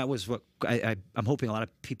ever. And that was what I'm hoping a lot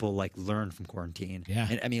of people like learn from quarantine. Yeah,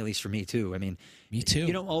 and I mean, at least for me too. I mean, me too.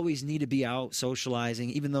 You don't always need to be out socializing,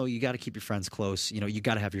 even though you got to keep your friends close. You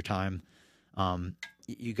got to have your time.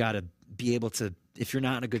 You got to be able to. If you're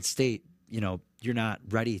not in a good state, you're not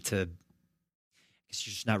ready to.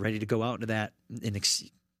 You're just not ready to go out into that. I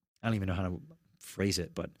don't even know how to phrase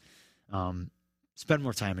it, but spend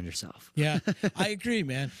more time on yourself. Yeah, I agree,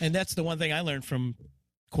 man. And that's the one thing I learned from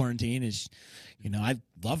quarantine is, I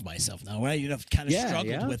love myself now. Right? I've kind of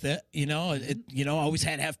struggled with it. Always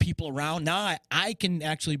had to have people around. Now I can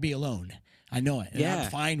actually be alone. I know it. And I'm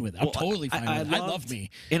fine with it. I'm totally fine with it. I love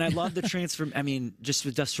me. And I love the transfer. I mean, just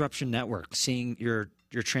with Disruption Network, seeing your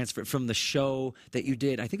transfer from the show that you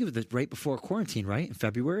did, I think it was right before quarantine, right? In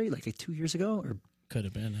February, like 2 years ago? Or could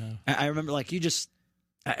have been. I remember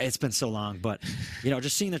it's been so long, but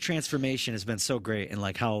just seeing the transformation has been so great, and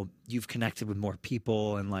like how you've connected with more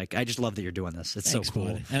people, and like I just love that you're doing this. It's Thanks, so cool.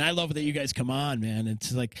 Buddy. And I love that you guys come on, man.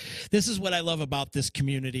 It's like this is what I love about this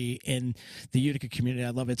community and the Utica community. I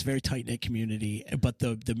love it. It's a very tight knit community, but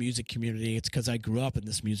the music community. It's because I grew up in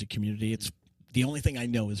this music community. It's the only thing I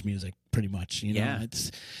know is music, pretty much.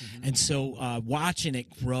 And so watching it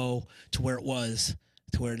grow to where it was,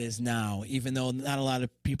 to where it is now, even though not a lot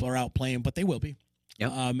of people are out playing, but they will be.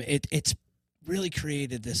 Yep. It's really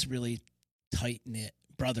created this really tight knit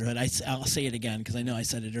brotherhood. I'll say it again because I know I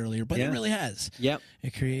said it earlier, but it really has. Yep.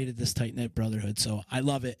 It created this tight knit brotherhood. So I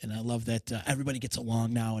love it, and I love that everybody gets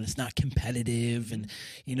along now, and it's not competitive, and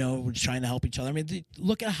we're just trying to help each other. I mean,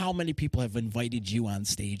 look at how many people have invited you on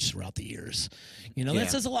stage throughout the years. That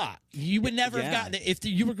says a lot. You would never have gotten it if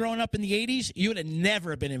you were growing up in the '80s. You would have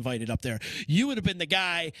never been invited up there. You would have been the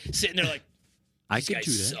guy sitting there like. These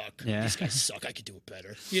guys suck. Yeah. These guys suck. I could do it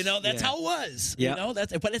better. That's how it was. Yeah.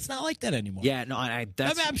 But it's not like that anymore. Yeah, no,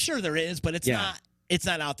 I'm sure there is, but it's not. It's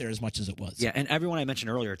not out there as much as it was. Yeah, and everyone I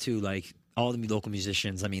mentioned earlier too, like all the local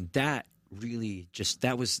musicians. I mean, that really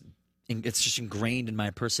it's just ingrained in my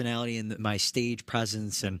personality and my stage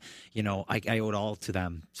presence, and I owe it all to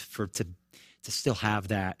them to still have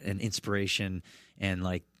that and inspiration, and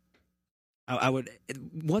like. I would,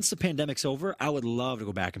 once the pandemic's over, I would love to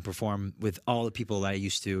go back and perform with all the people that I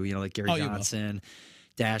used to, like Gary Johnson,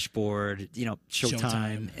 Dashboard,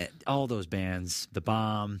 Showtime, all those bands, The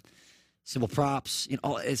Bomb, Simple Props.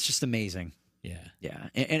 It's just amazing. Yeah. Yeah,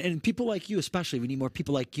 and people like you, especially, we need more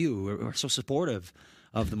people like you who are so supportive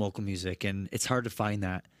of the local music, and it's hard to find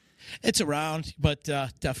that. It's around, but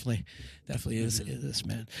definitely is,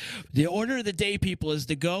 man. The order of the day, people, is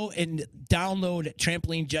to go and download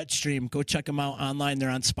Trampoline Jetstream. Go check them out online.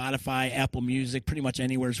 They're on Spotify, Apple Music, pretty much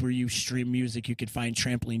anywhere where you stream music. You could find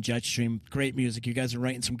Trampoline Jetstream. Great music. You guys are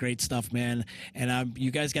writing some great stuff, man. And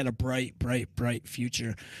you guys got a bright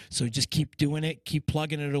future. So just keep doing it. Keep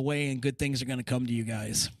plugging it away, and good things are going to come to you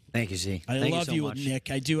guys. Thank you, Z. I Thank love you, so you, much.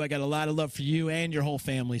 Nick. I do. I got a lot of love for you and your whole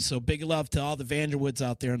family. So big love to all the Vanderwoods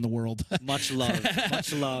out there in the world. Much love.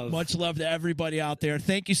 Much love. Much love to everybody out there.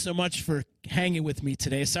 Thank you so much for hanging with me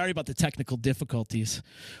today. Sorry about the technical difficulties,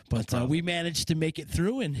 but we managed to make it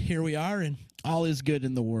through, and here we are, and all is good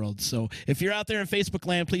in the world. So if you're out there in Facebook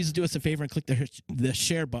land, please do us a favor and click the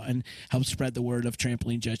share button. Help spread the word of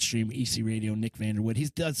Trampoline Jetstream, EC Radio, Nick Vanderwood. He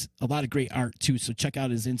does a lot of great art, too, so check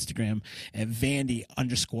out his Instagram at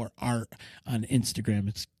Vandy_art on Instagram.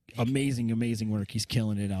 It's amazing work. He's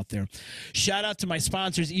killing it out there. Shout out to my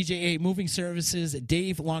sponsors, EJA Moving Services,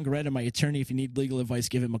 Dave Longaretta, my attorney. If you need legal advice,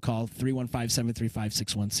 give him a call,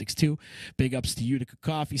 315-735-6162. Big ups to Utica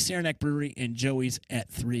Coffee, Saranac Brewery, and Joey's at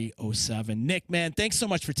 307. Nick, man, thanks so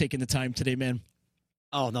much for taking the time today, man.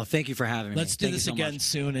 Oh, no, thank you for having me. Let's do Thank you this so again much.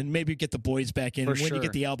 soon, and maybe get the boys back in. For When you sure.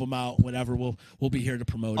 get the album out, whatever, we'll be here to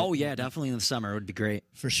promote it. Oh, yeah, definitely in the summer. It would be great.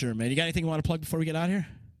 For sure, man. You got anything you want to plug before we get out of here?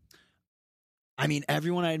 I mean,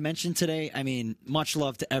 everyone I had mentioned today, much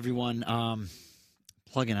love to everyone.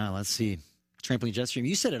 Plugging on, let's see. Trampoline Jetstream,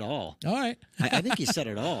 you said it all. All right. I think you said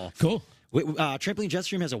it all. Cool. Trampoline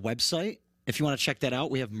Jetstream has a website. If you want to check that out,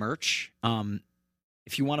 we have merch.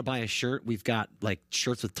 If you want to buy a shirt, we've got like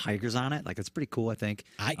shirts with tigers on it. Like, it's pretty cool, I think.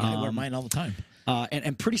 I wear mine all the time.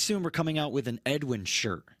 And pretty soon we're coming out with an Edwin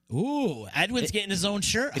shirt. Ooh, Edwin's getting his own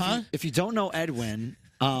shirt, huh? If you don't know Edwin,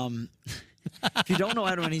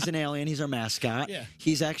 he's an alien. He's our mascot. Yeah.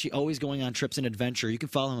 He's actually always going on trips and adventure. You can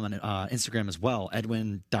follow him on Instagram as well,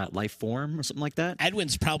 edwin.lifeform or something like that.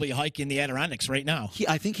 Edwin's probably hiking the Adirondacks right now.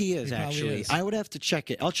 I think he is, He probably actually. is. I would have to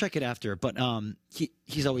check it. I'll check it after. But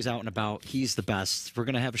he's always out and about. He's the best. We're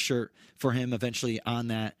going to have a shirt for him eventually on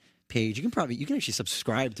that page. You can actually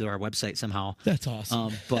subscribe to our website somehow. That's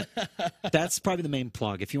awesome. But that's probably the main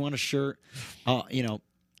plug. If you want a shirt,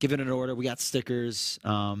 give it an order. We got stickers.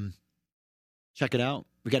 Check it out.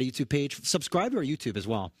 We got a YouTube page. Subscribe to our YouTube as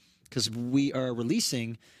well, because we are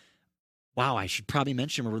releasing. Wow, I should probably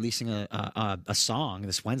mention we're releasing a song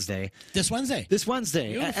this Wednesday. This Wednesday.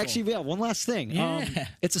 Beautiful. Actually, yeah, one last thing. Yeah.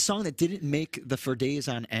 It's a song that didn't make the For Days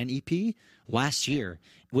on N EP last year,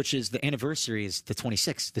 which is the anniversary is the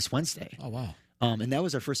 26th, this Wednesday. Oh, wow. And that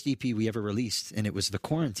was our first EP we ever released, and it was The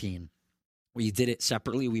Quarantine. We did it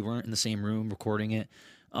separately. We weren't in the same room recording it.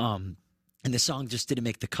 And the song just didn't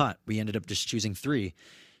make the cut. We ended up just choosing 3.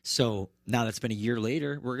 So now that's been a year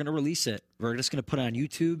later, we're going to release it. We're just going to put it on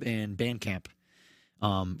YouTube and Bandcamp.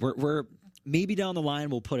 We're maybe down the line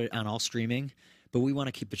we'll put it on all streaming, but we want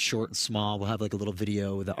to keep it short and small. We'll have like a little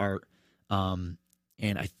video with the art. And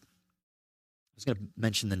I was going to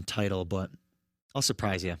mention the title, but I'll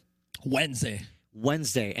surprise you.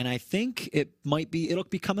 Wednesday, and I think it'll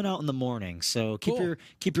be coming out in the morning. So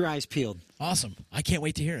keep your eyes peeled. Awesome. I can't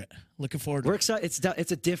wait to hear it. Looking forward to We're it. excited.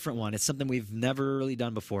 It's a different one. It's something we've never really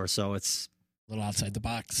done before. So it's A little outside the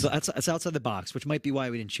box. it's outside the box, which might be why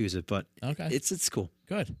we didn't choose it. But Okay. it's cool.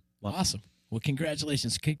 Good. Well- Awesome. Well,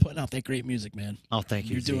 congratulations. Keep putting out that great music, man. Oh, thank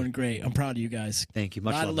you. You're Z. doing great. I'm proud of you guys. Thank you. A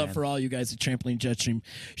Much lot of love man. for all you guys at Trampoline Jetstream.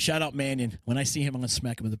 Shout out Mannion. When I see him, I'm going to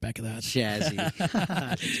smack him in the back of the head. Chazzy.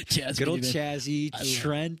 Chaz, Good old baby. Chazzy, I love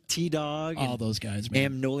Trent, T-Dog, All those guys, man.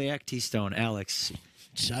 Am Noliak, T-Stone, Alex.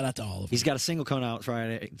 Shout out to all of them. He's got a single coming out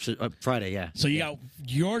Friday, yeah. So you got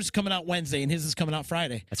yours coming out Wednesday and his is coming out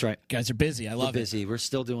Friday. That's right. You guys are busy. I We're love it. busy. We're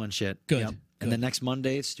still doing shit. Good, Yep. good. And then next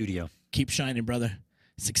Monday, studio. Keep shining, brother.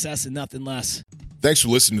 Success and nothing less. Thanks for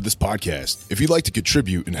listening to this podcast. If you'd like to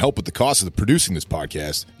contribute and help with the cost of the producing this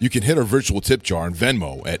podcast, you can hit our virtual tip jar on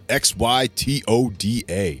Venmo at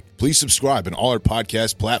XYTODA. Please subscribe on all our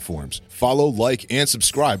podcast platforms. Follow, like, and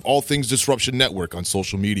subscribe all things Disruption Network on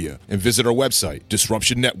social media. And visit our website,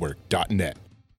 disruptionnetwork.net.